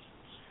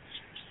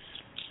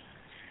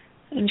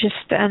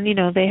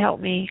they help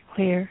me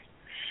clear.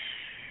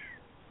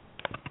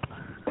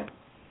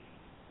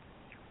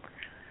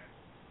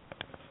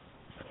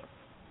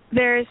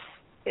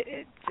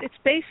 It's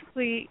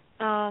basically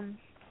I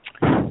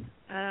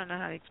don't know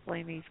how to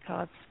explain these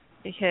cards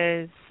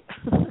because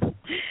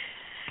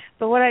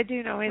but what I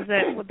do know is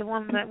that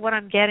what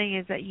I'm getting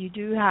is that you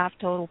do have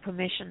total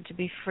permission to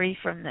be free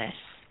from this.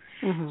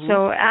 Mm-hmm.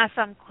 So as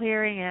I'm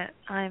clearing it,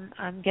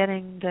 I'm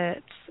getting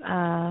that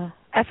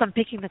as I'm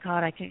picking the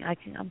card,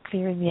 I'm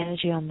clearing the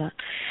energy on that.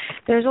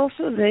 There's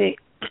also the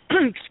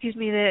excuse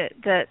me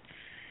that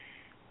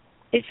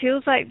it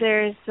feels like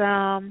there's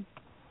an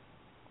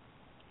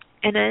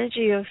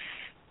energy of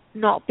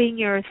not being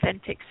your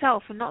authentic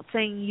self. I'm not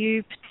saying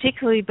you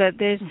particularly, but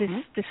there's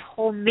this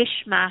whole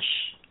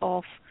mishmash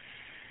of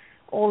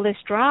all this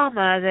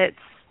drama that's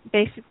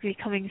basically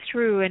coming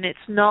through, and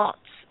it's not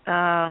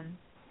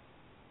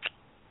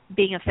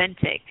being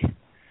authentic.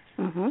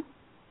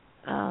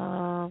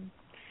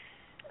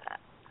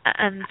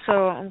 And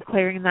so I'm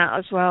clearing that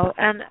as well.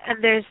 And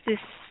there's this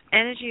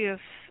energy of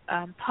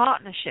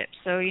partnership.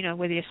 So,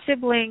 with your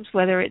siblings,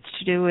 whether it's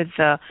to do with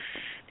the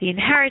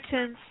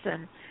inheritance,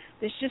 and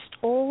there's just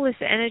all this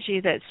energy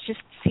that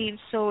just seems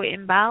so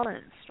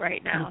imbalanced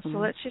right now. So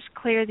let's just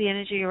clear the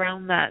energy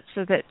around that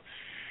so that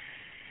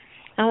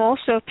I'm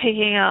also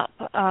picking up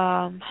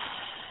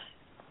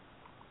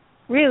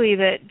really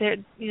that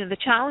the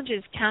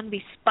challenges can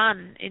be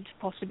spun into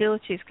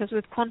possibilities, because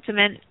with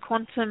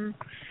quantum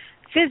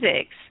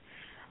physics,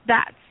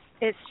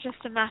 it's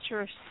just a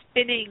matter of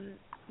spinning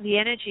the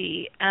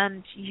energy,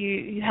 and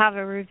you have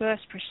a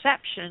reverse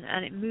perception,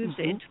 and it moves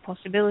it into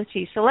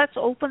possibility. So let's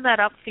open that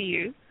up for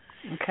you.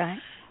 Okay.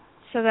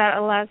 So that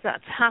allows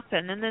that to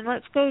happen, and then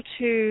let's go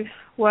to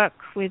work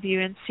with you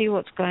and see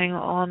what's going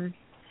on.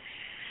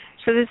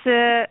 So there's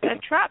a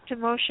trapped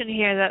emotion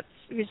here that's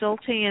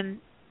resulting in,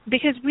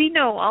 because we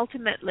know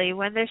ultimately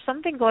when there's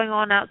something going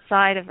on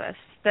outside of us,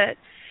 that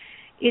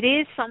it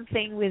is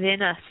something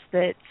within us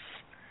that's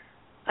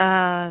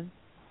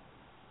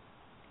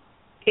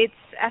it's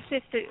as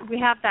if we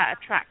have that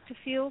attractive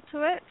feel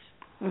to it.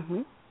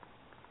 And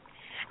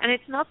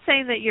it's not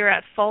saying that you're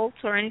at fault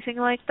or anything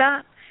like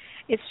that.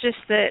 It's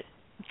just that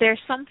there's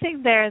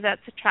something there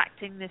that's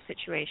attracting this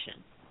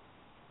situation.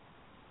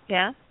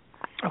 Yeah?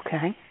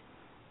 Okay.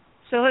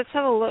 So let's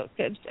have a look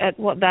at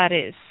what that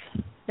is.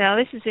 Now,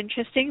 this is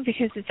interesting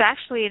because it's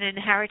actually an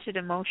inherited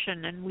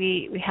emotion, and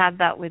we had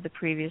that with the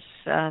previous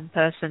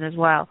person as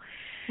well.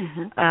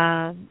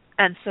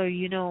 And so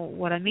you know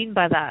what I mean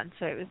by that. And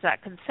so it was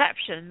that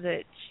conception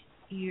that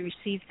you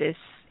received this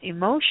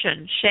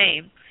emotion,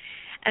 shame,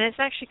 and it's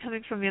actually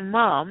coming from your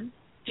mom.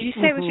 Did you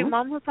say it was your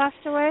mom who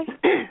passed away?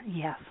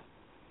 Yes.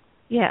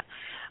 Yeah.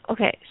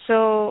 Okay,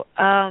 so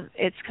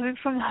it's coming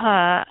from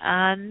her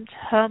and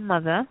her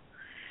mother,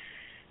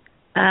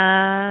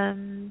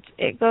 and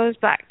it goes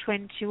back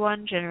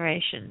 21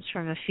 generations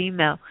from a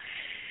female.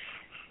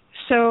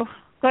 So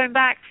going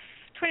back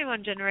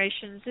 21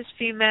 generations, this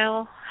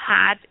female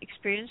had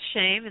experienced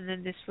shame, and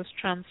then this was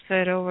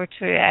transferred over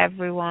to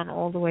everyone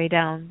all the way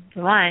down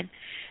the line.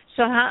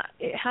 So how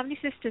many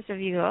sisters have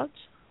you got?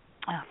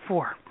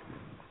 4.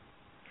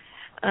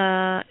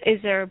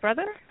 Is there a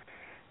brother?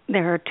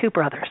 There are 2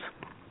 brothers.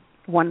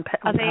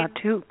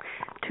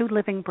 Two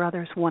living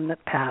brothers, one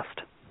that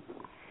passed.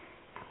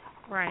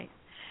 Right.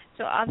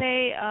 So are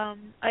they?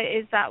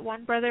 Is that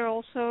one brother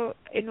also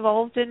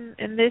involved in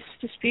this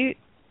dispute?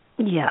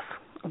 Yes.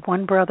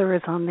 One brother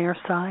is on their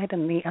side,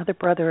 and the other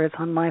brother is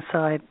on my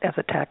side as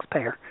a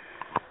taxpayer.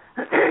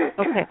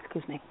 Okay.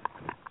 Excuse me.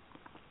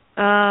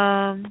 So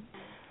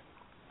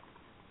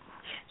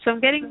I'm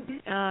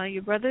getting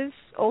your brothers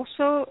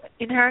also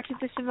inherited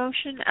this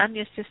emotion, and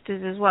your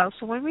sisters as well.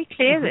 So when we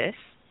clear this,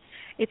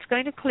 it's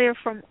going to clear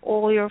from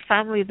all your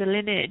family, the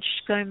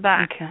lineage going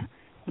back.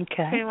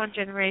 Okay. 21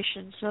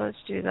 generations. So let's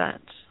do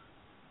that.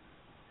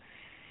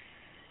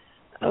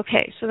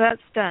 Okay, so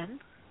that's done.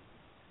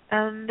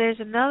 And there's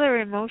another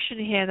emotion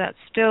here that's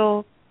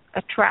still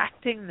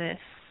attracting this.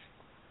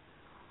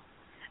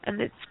 And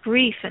it's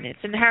grief, and it's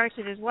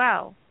inherited as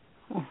well.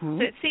 Mm-hmm.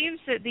 So it seems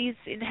that these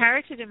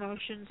inherited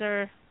emotions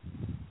are,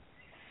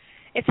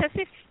 it's as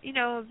if,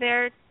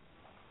 they're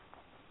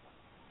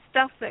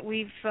stuff that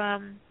we've,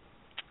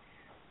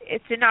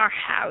 it's in our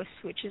house,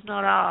 which is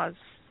not ours.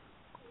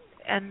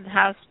 And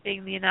house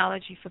being the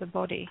analogy for the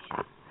body.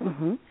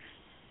 Mm-hmm.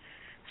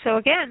 So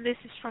again, this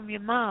is from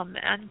your mom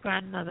and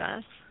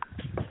grandmother.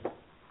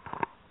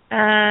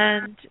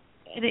 And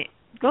it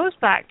goes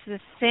back to the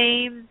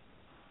same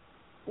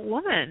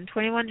woman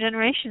 21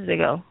 generations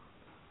ago.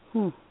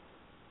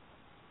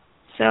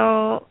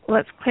 So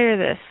let's clear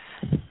this.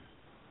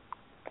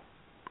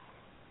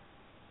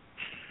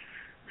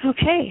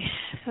 Okay,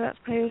 so that's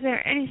clear. Is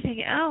there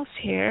anything else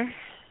here?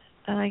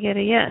 I get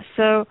a yes.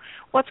 So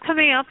what's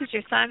coming up is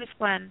your thymus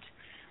gland.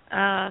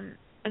 And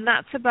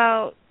that's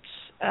about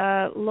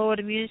lowered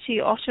immunity,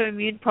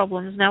 autoimmune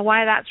problems. Now,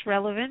 why that's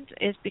relevant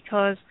is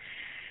because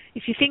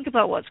if you think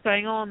about what's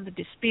going on, the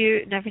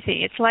dispute and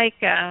everything, it's like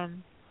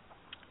an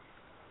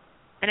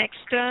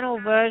external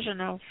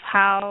version of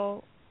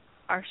how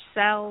our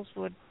cells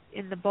would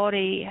in the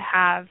body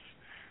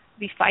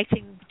be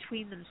fighting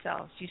between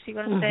themselves. Do you see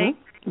what I'm saying?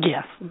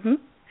 Yes. Mm-hmm.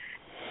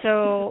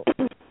 So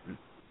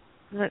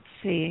let's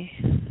see.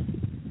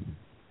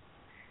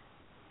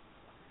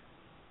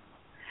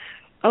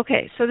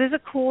 Okay, so there's a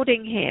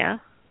coding here.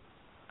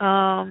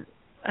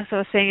 As I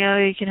was saying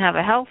earlier, you can have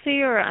a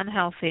healthy or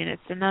unhealthy, and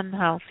it's an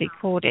unhealthy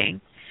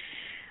coding.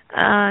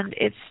 And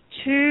it's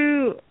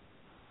to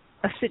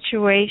a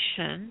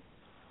situation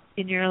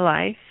in your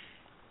life.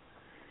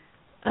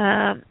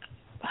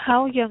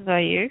 How young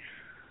are you?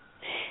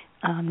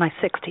 My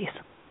 60s.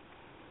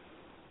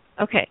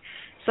 Okay,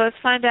 so let's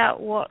find out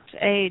what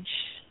age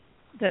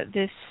that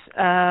this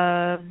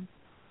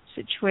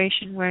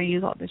situation where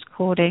you got this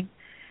coding.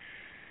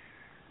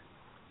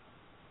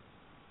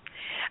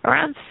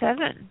 Around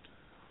 7.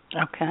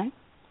 Okay.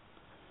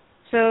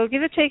 So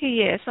give or take a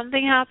year.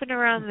 Something happened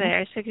around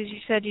there. So because you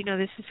said,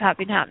 this has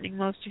been happening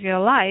most of your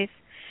life.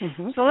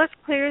 Mm-hmm. So let's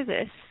clear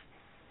this.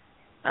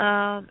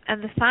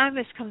 And the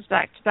thymus comes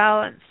back to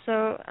balance.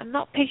 So I'm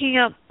not picking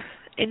up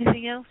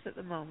anything else at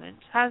the moment.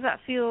 How does that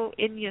feel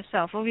in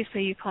yourself?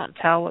 Obviously, you can't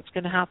tell what's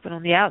going to happen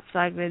on the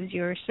outside with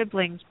your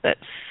siblings, but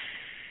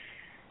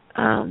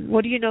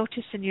what do you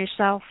notice in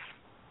yourself?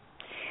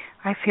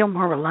 I feel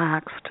more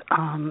relaxed.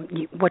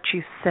 What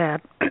you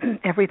said,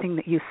 everything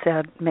that you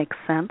said makes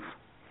sense.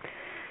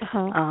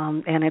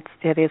 And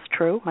it is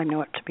true. I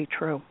know it to be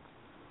true.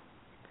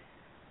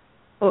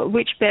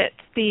 Which bit?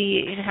 The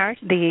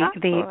inherited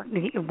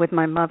stuff? With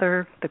my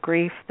mother, the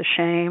grief, the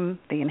shame,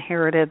 the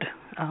inherited,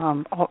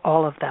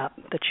 all of that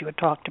you had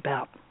talked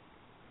about.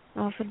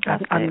 Oh,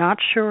 fantastic. I'm not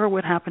sure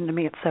what happened to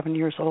me at 7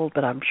 years old,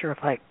 but I'm sure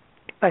if I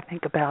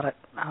think about it,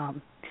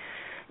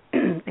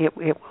 it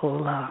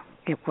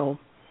will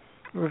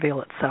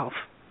reveal itself.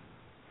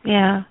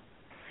 Yeah.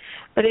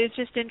 But it was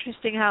just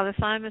interesting how the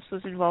thymus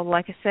was involved.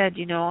 Like I said,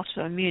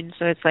 autoimmune.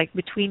 So it's like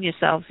between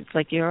yourselves, it's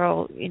like you're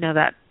all,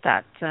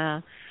 that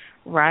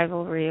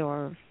rivalry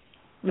or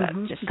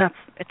just that's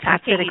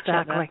attacking it, each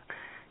exactly. other.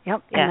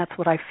 Yep, yeah. And that's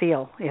what I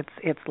feel.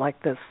 It's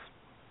like this.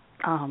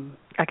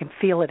 I can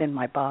feel it in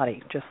my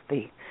body. Just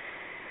the,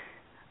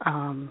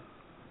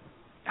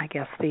 I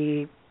guess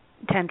the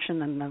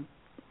tension and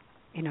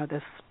the,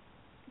 this.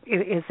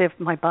 As if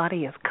my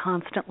body is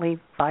constantly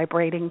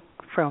vibrating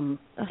from,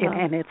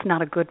 and it's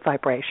not a good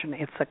vibration.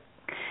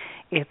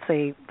 It's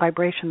a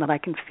vibration that I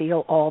can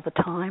feel all the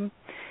time,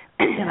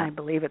 and I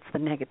believe it's the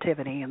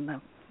negativity and the,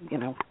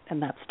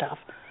 and that stuff.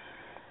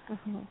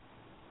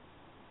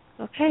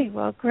 Okay,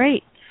 well,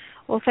 great.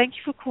 Well, thank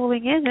you for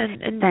calling in,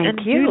 and thank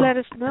you. Do let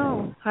us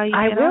know how you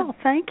I get will. on.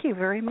 Thank you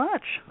very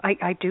much.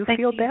 I do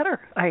feel better.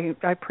 I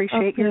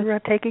appreciate your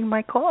taking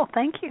my call.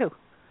 Thank you.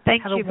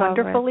 Thank Have you, a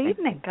wonderful Barbara.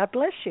 evening. God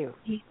bless you.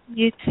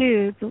 You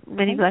too.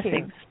 Many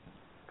blessings.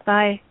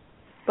 Bye.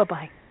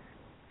 Bye-bye.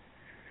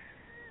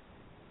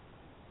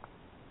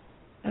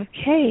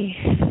 Okay.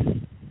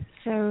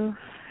 So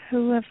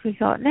who have we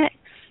got next?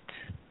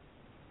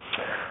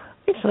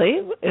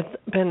 Actually, it's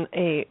been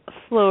a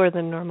slower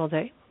than normal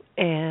day,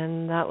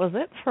 and that was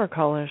it for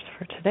callers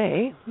for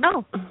today.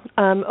 Oh.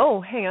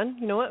 Hang on.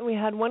 You know what? We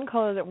had one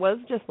caller that was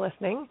just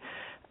listening.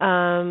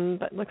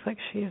 But looks like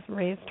she's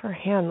raised her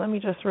hand. Let me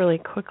just really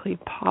quickly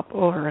pop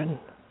over and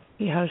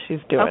see how she's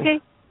doing. Okay.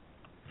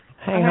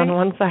 Hang on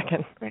 1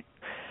 second. Great.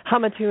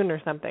 Hum a tune or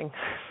something.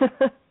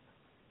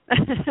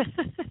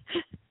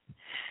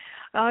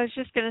 I was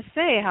just going to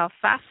say how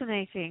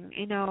fascinating,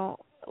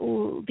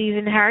 these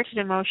inherited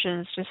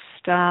emotions just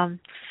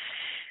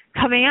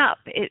coming up.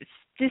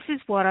 This is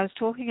what I was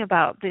talking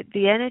about,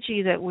 the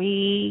energy that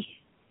we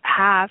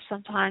have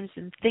sometimes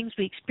and things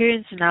we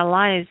experience in our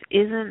lives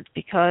isn't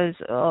because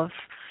of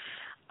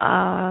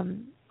our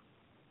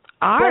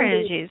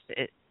energies.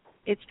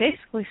 It's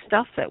basically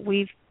stuff that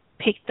we've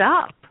picked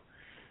up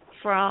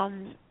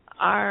from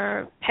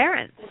our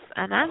parents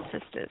and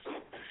ancestors.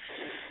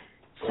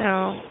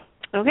 So,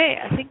 okay,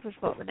 I think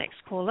we've got the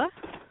next caller.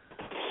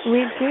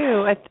 We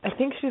do. I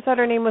think she said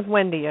her name was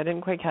Wendy. I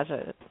didn't quite catch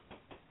it.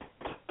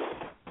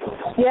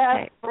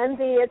 Yes,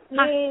 Wendy, it's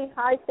me.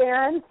 Hi,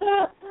 Sharon.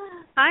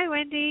 Hi,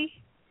 Wendy.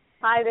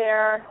 Hi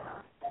there.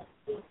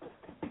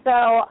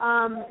 So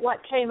what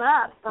came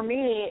up for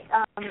me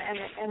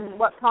and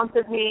what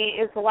prompted me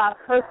is the last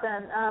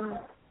person.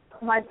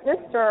 My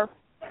sister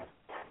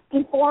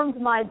informed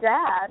my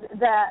dad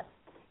that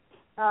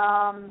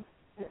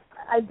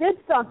I did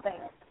something.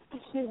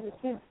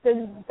 She's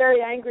been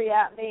very angry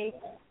at me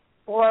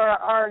for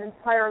our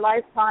entire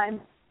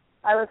lifetime.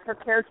 I was her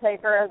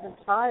caretaker as a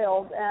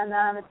child,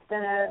 and it's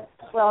been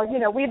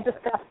we've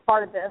discussed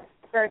part of this,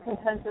 very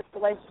contentious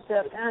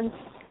relationship. And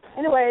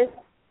anyways,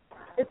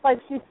 it's like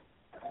she's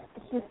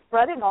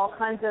spreading all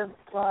kinds of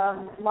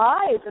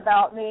lies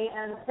about me,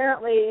 and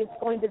apparently is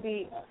going to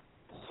be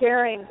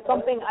sharing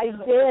something I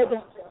did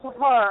to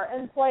her.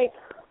 And it's like,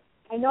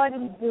 I know I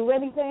didn't do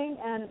anything,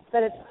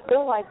 but it's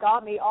still like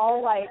got me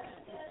all like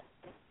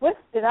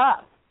twisted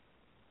up.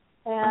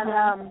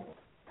 And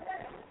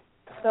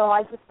so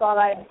I just thought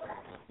I'd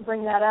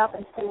bring that up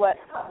and see what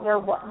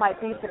might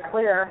be to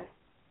clear.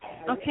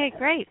 Okay,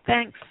 great,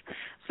 thanks.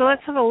 So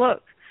let's have a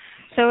look.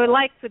 So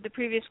like with the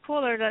previous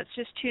caller, let's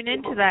just tune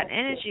into that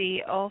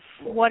energy of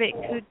what it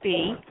could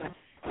be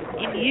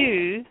in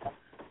you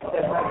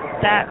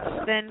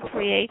that's then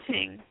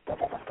creating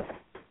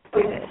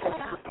this.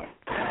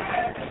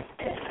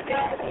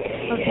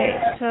 Okay,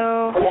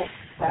 so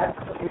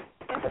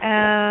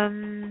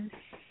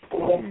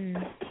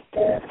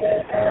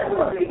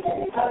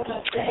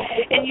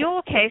in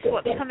your case,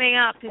 what's coming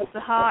up is the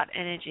heart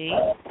energy.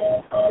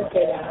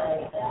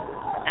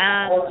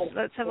 And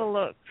let's have a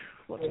look.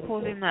 What's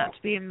causing that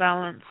to be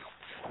imbalanced?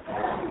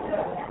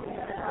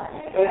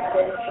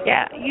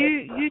 Yeah,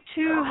 you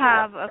too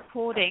have a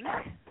coding,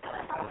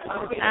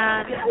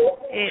 and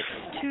it's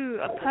to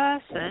a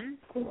person,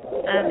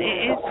 and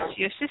it is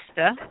your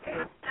sister.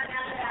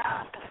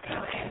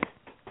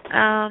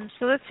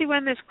 So let's see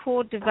when this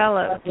cord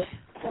developed.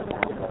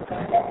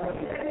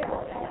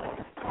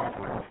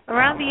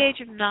 Around the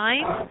age of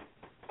 9.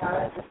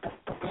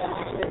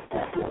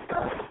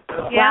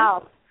 Yeah.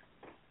 Wow.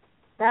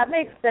 That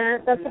makes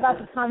sense. That's about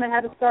the time I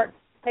had to start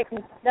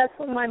taking. That's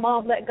when my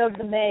mom let go of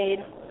the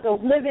maid, the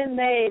live-in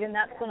maid, and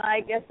that's when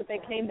I guess I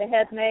became the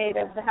head maid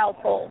of the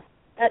household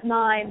at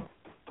 9,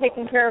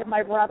 taking care of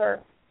my brother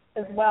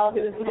as well,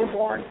 who was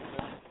newborn.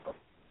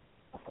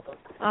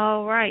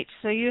 Oh, right.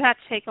 So you had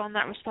to take on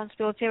that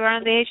responsibility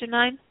around the age of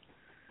 9?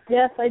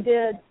 Yes, I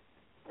did.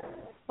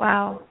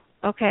 Wow.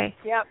 Okay.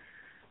 Yep.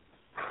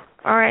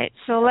 All right.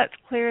 So let's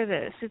clear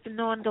this. It's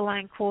no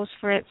underlying cause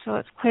for it, so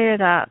let's clear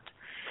that.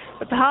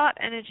 But the heart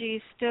energy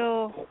is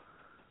still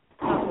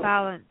not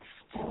balanced.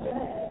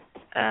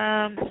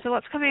 So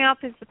what's coming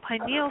up is the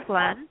pineal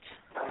gland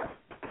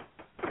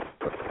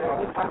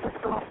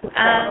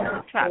and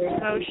the trapped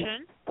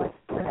emotion.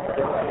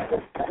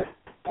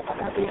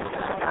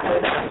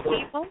 The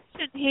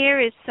emotion here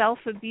is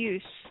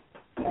self-abuse.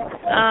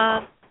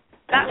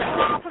 That's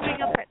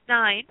coming up at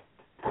 9.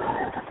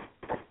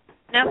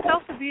 Now,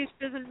 self-abuse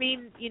doesn't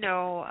mean,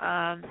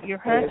 you're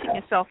hurting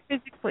yourself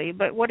physically,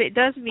 but what it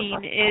does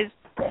mean is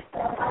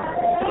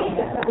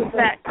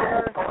that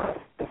you're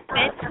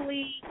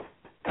mentally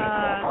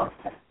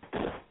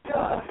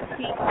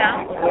being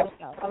down on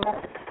yourself.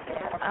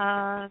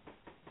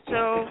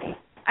 So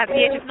at the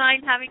age of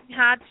 9, having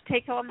had to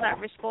take on that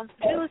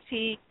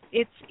responsibility,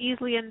 it's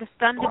easily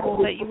understandable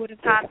that you would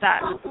have had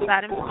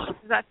that emotion.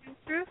 Does that seem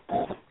true?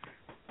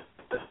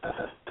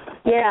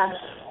 Yeah,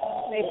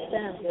 makes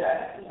sense.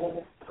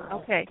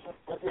 Okay.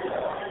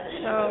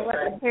 So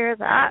let's clear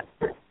that.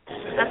 And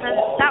then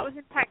that was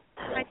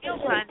impacting my pineal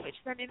gland, which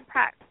then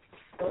impacts,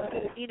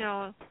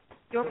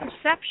 your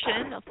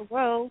perception of the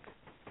world.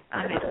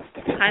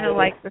 It's kind of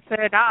like the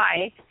third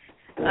eye.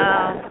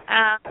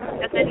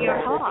 And then your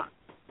heart.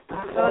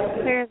 So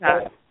let's clear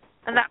that.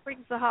 And that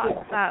brings the heart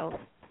out.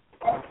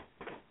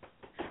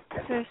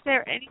 So is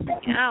there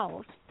anything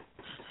else?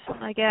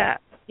 I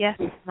get yes,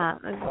 man.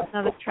 There's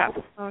another trap.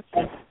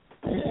 Okay.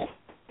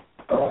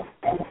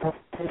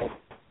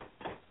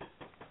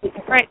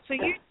 Right, so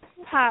you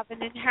have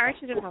an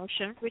inherited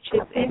emotion, which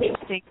is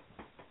interesting.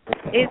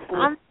 It's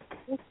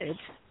unsupported.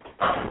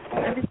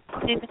 And it's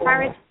an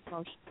inherited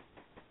emotion.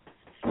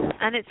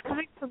 And it's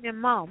coming from your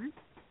mom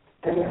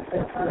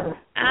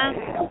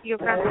and your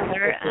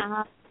grandmother.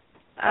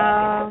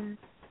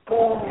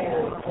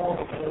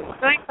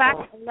 Going back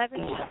 11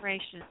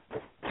 generations.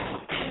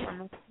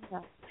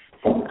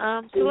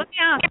 So let me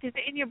ask, is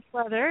it in your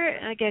brother?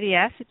 I get a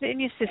yes. Is it in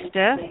your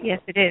sister? Yes,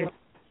 it is.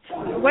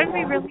 When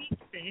we release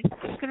this,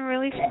 it's going to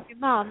release from your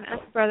mom and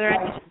your brother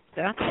and your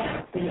sister.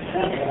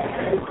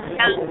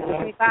 And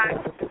way back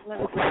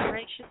 11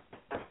 generations.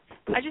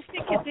 I just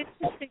think it's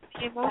interesting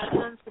the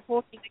emotional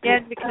unsupporting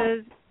again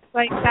because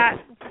like that.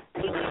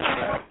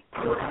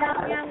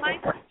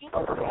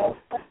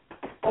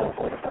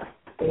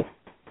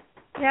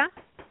 Yeah.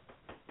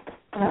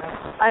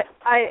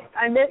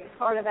 I missed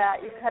part of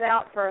that. You cut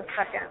out for a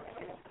second.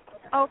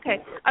 Okay.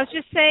 I was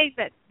just saying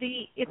that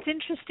it's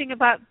interesting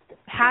about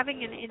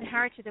having an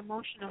inherited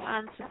emotion of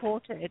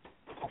unsupported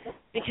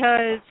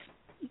because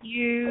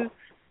you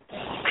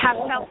have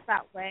felt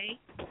that way,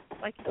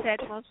 like you said,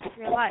 most of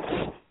your life.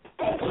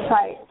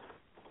 Right.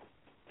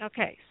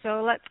 Okay,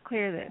 so let's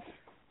clear this.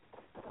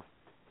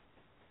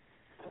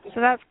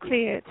 So that's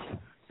cleared.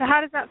 So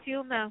how does that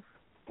feel now?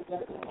 If you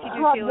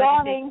do feel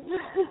yawning.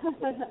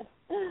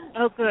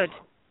 Oh, good.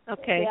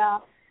 Okay. Yeah.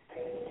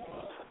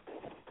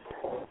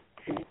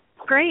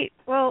 Great.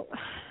 Well,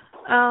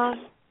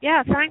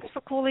 thanks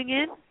for calling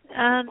in.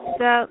 And,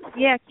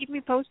 keep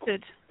me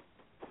posted.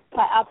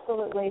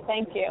 Absolutely.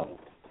 Thank you.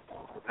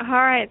 All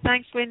right.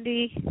 Thanks,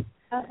 Wendy.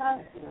 Uh-huh.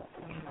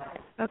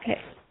 Okay.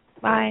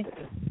 Bye.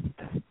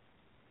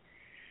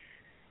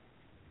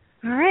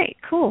 All right.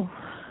 Cool.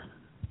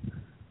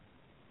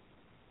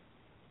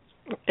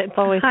 It's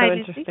always Hi, so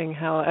interesting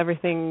how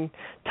everything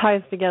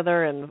ties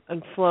together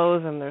and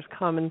flows, and there's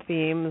common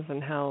themes,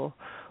 and how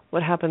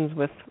what happens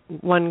with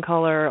one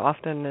color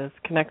often is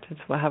connected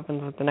to what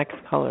happens with the next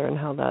color, and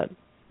how that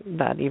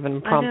even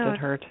prompted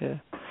her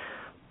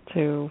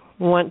to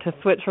want to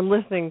switch from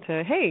listening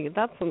to, hey,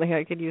 that's something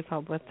I could use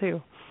help with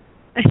too.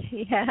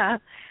 Yeah.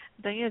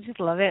 Don't you just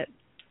love it?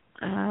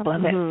 I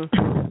love it.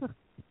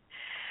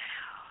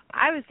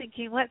 I was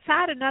thinking, let's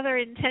add another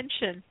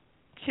intention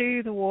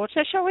to the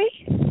water, shall we?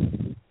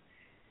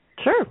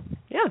 Sure.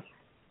 Yeah.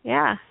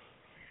 Yeah.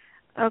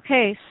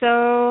 Okay,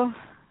 so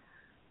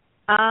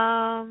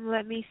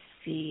let me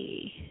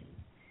see.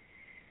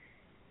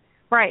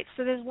 Right,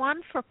 so there's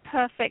one for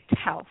perfect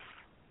health.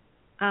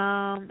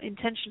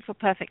 Intention for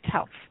perfect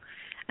health.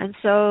 And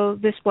so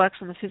this works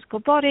on the physical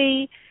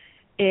body.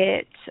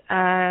 It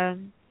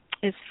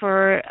is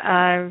for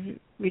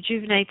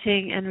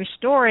rejuvenating and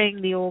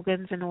restoring the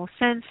organs and all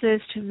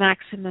senses to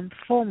maximum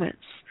performance.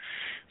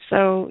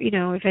 So,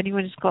 if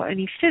anyone's got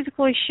any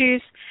physical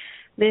issues,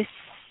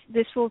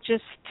 this will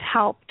just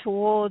help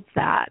towards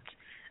that.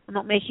 I'm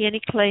not making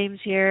any claims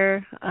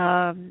here.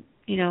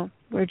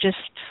 We're just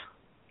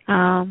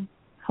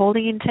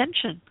holding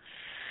intention.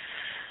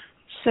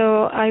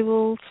 So I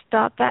will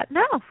start that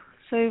now.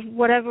 So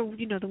whatever,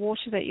 the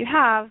water that you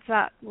have,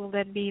 that will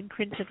then be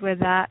imprinted with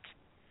that.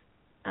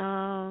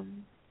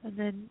 And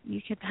then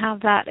you can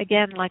have that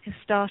again like a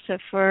starter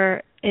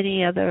for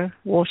any other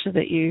water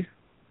that you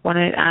want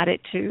to add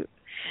it to.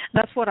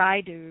 That's what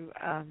I do,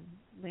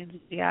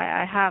 Lindsay.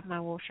 I have my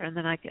water, and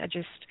then I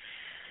just,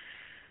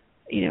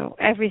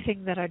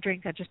 everything that I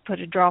drink, I just put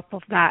a drop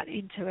of that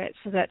into it,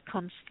 so that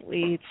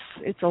constantly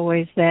it's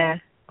always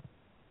there.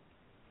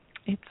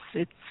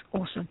 It's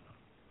awesome.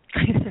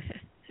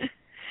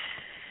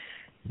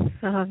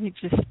 So you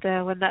just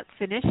when that's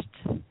finished,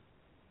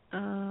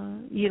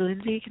 you,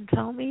 Lindsay, can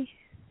tell me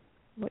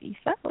what you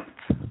felt.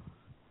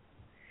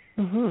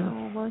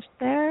 Almost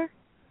there.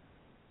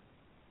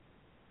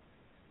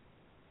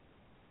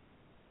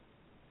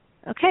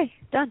 Okay,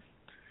 done.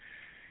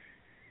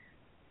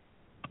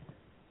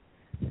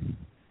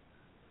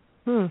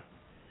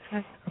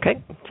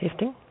 Okay,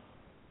 tasting.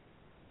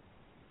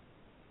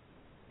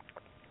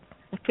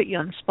 I put you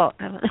on the spot,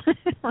 haven't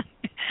I?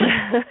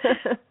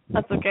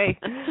 That's okay.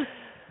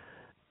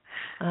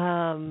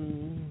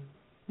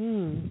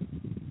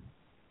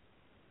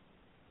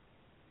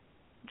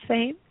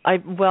 Same.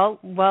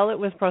 While it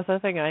was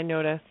processing, I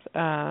noticed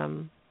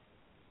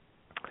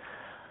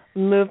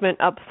movement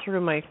up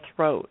through my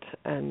throat,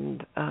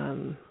 and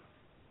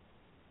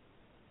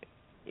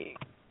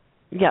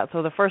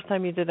so the first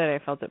time you did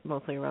it, I felt it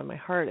mostly around my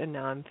heart, and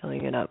now I'm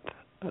feeling it up,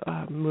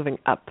 moving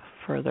up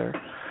further,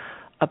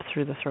 up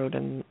through the throat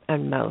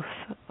and mouth.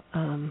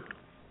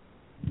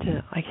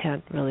 I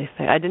can't really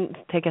say. I didn't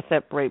take a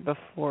sip right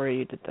before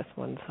you did this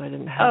one, so I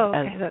didn't have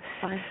that's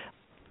fine.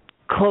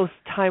 Close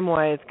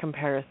time-wise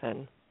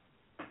comparison.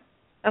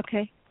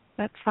 Okay,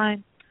 that's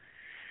fine.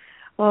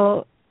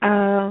 Well,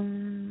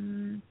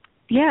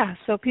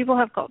 so people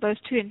have got those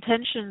two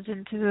intentions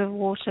into the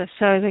water,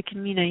 so they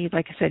can,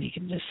 like I said, you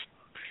can just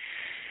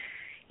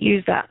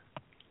use that.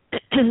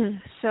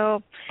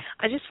 So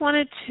I just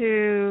wanted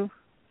to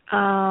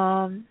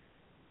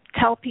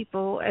tell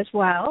people as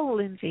well,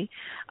 Lindsay,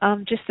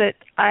 just that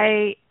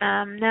I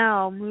am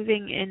now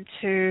moving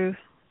into,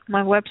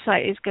 my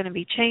website is going to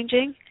be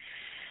changing.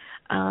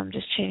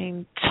 Just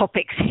changing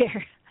topics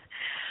here.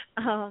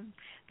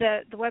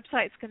 The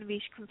website's going to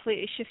be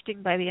completely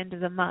shifting by the end of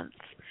the month.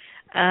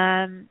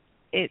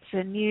 It's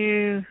a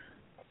new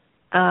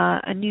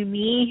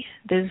me.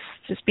 There's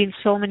just been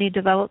so many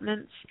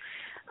developments.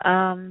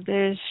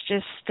 There's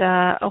just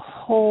a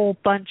whole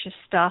bunch of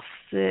stuff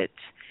that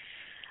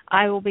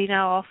I will be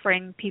now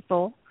offering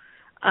people.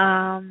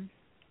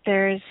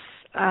 There's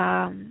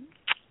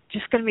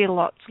just going to be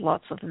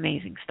lots of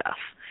amazing stuff.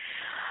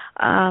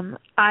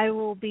 I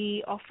will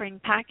be offering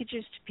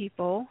packages to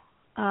people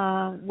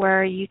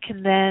where you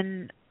can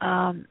then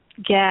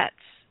get,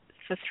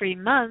 for 3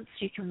 months,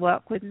 you can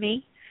work with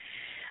me,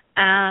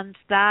 and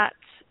that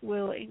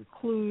will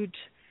include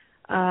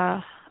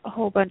a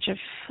whole bunch of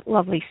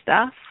lovely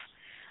stuff.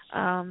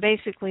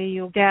 Basically,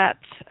 you'll get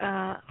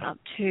up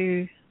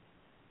to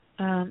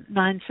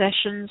 9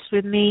 sessions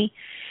with me.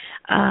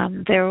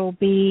 There will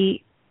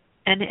be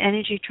an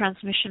energy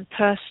transmission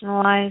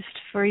personalized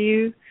for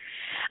you.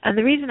 And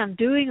the reason I'm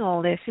doing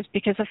all this is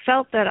because I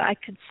felt that I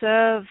could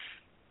serve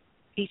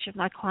each of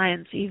my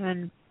clients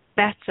even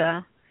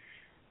better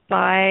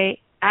by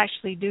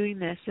actually doing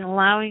this and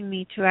allowing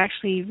me to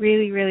actually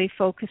really, really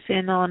focus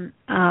in on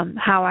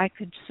how I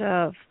could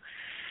serve.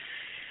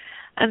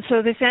 And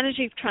so this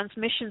energy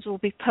transmissions will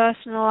be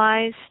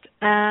personalized,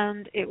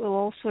 and it will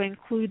also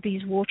include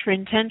these water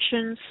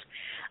intentions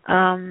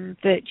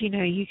that,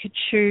 you could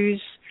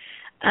choose.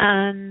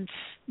 And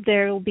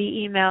there will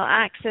be email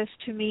access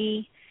to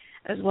me,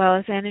 as well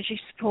as energy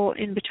support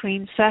in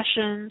between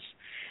sessions.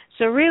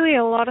 So really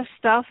a lot of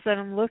stuff that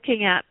I'm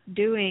looking at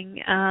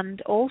doing.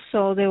 And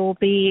also there will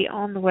be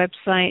on the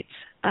website,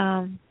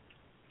 I'm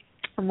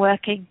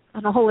working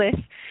on all this,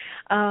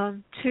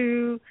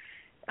 to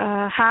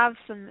have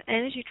some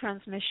energy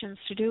transmissions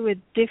to do with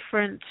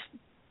different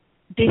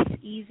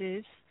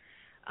dis-eases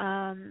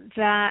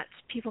that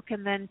people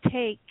can then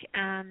take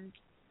and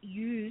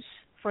use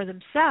for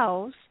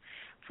themselves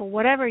for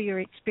whatever you're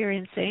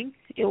experiencing.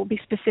 It will be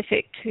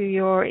specific to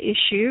your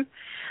issue.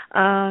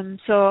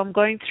 So I'm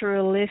going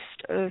through a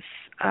list of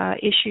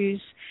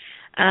issues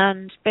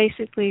and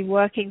basically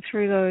working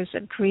through those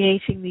and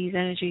creating these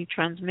energy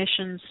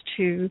transmissions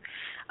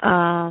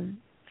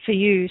for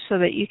you, so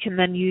that you can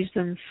then use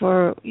them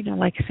for,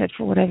 like I said,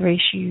 for whatever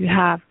issue you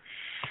have.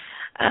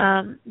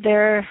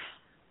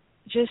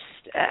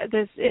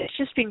 It's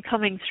just been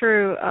coming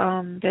through.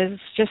 There's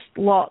just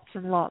lots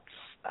and lots.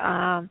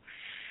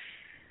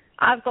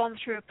 I've gone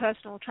through a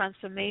personal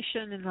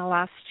transformation in the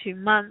last 2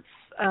 months.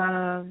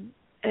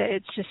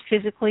 It's just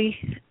physically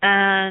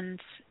and,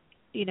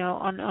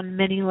 on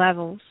many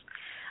levels.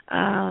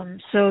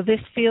 So this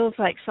feels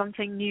like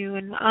something new,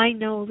 and I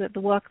know that the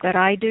work that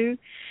I do,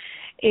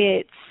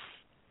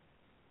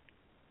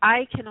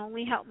 I can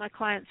only help my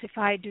clients if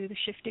I do the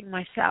shifting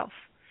myself.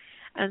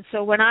 And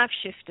so when I've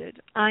shifted,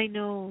 I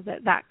know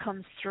that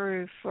comes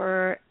through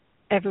for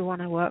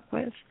everyone I work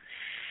with.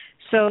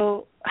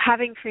 So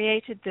having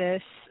created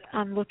this,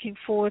 I'm looking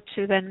forward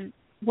to then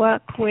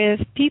work with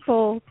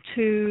people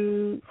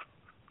to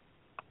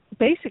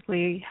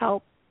basically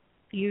help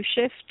you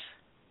shift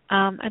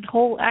and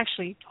hold a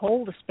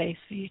space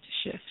for you to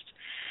shift.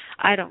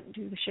 I don't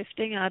do the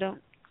shifting. I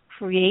don't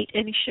create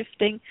any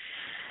shifting.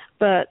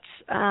 But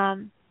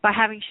by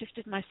having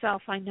shifted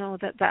myself, I know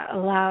that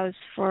allows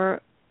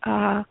for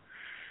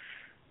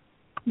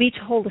me to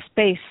hold a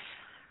space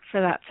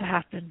for that to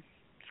happen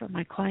for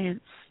my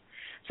clients.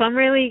 So I'm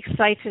really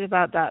excited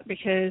about that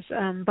because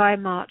by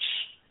March,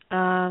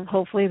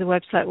 hopefully the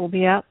website will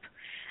be up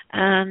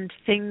and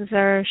things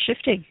are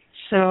shifting.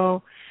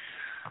 So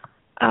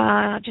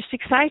just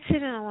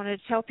excited, and I wanted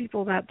to tell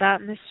people about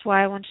that, and this is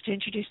why I wanted to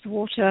introduce the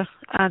water,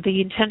 the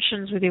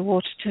intentions with your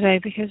water today,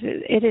 because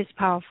it is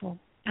powerful.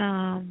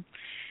 And,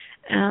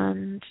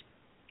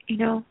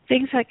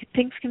 things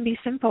can be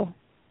simple.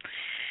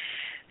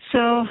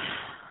 So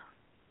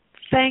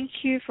thank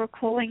you for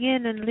calling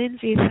in, and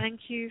Lindsay, thank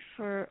you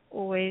for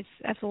always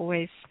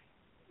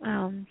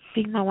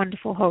being my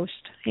wonderful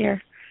host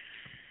here.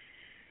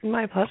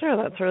 My pleasure.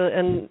 That's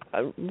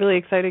really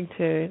exciting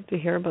to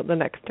hear about the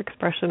next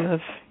expression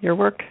of your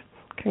work.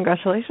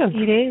 Congratulations.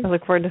 It is. I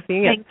look forward to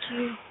seeing it.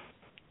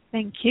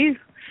 Thank you.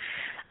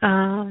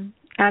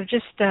 I've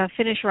just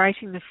finished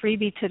writing the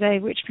freebie today,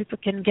 which people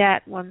can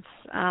get once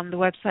the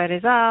website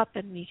is up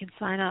and you can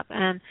sign up.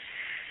 And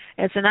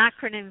it's an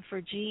acronym for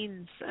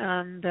genes,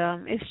 and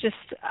it's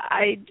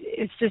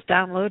just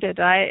downloaded.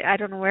 I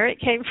don't know where it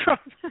came from,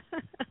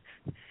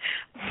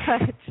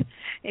 but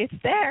it's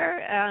there,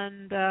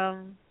 and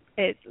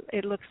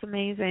it looks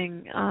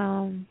amazing.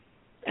 And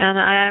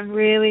I'm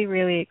really,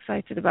 really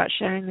excited about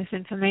sharing this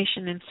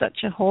information in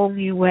such a whole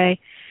new way.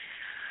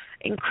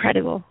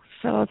 Incredible.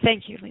 So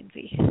thank you,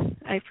 Lindsay.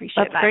 I appreciate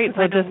that. That's great.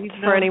 So just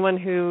for anyone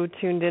who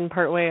tuned in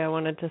partway, I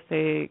wanted to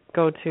say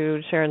go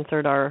to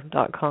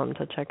SharonSurdhar.com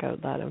to check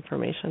out that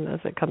information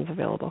as it comes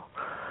available.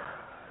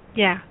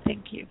 Yeah,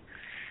 thank you.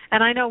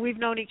 And I know we've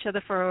known each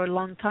other for a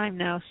long time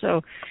now,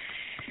 so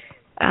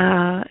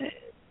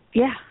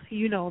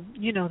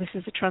this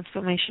is a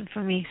transformation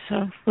for me. So.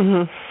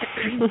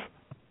 Mm-hmm.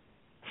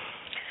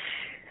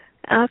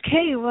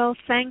 Okay, well,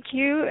 thank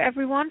you,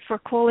 everyone, for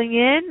calling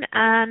in.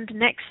 And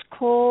next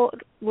call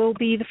will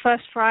be the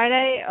first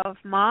Friday of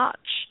March.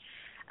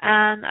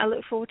 And I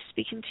look forward to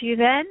speaking to you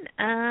then.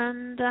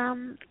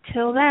 And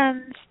till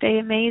then, stay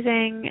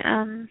amazing.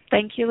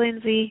 Thank you,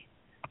 Lindsay,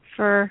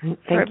 for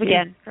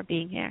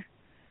being here.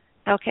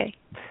 Okay.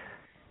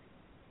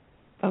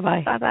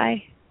 Bye-bye.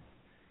 Bye-bye.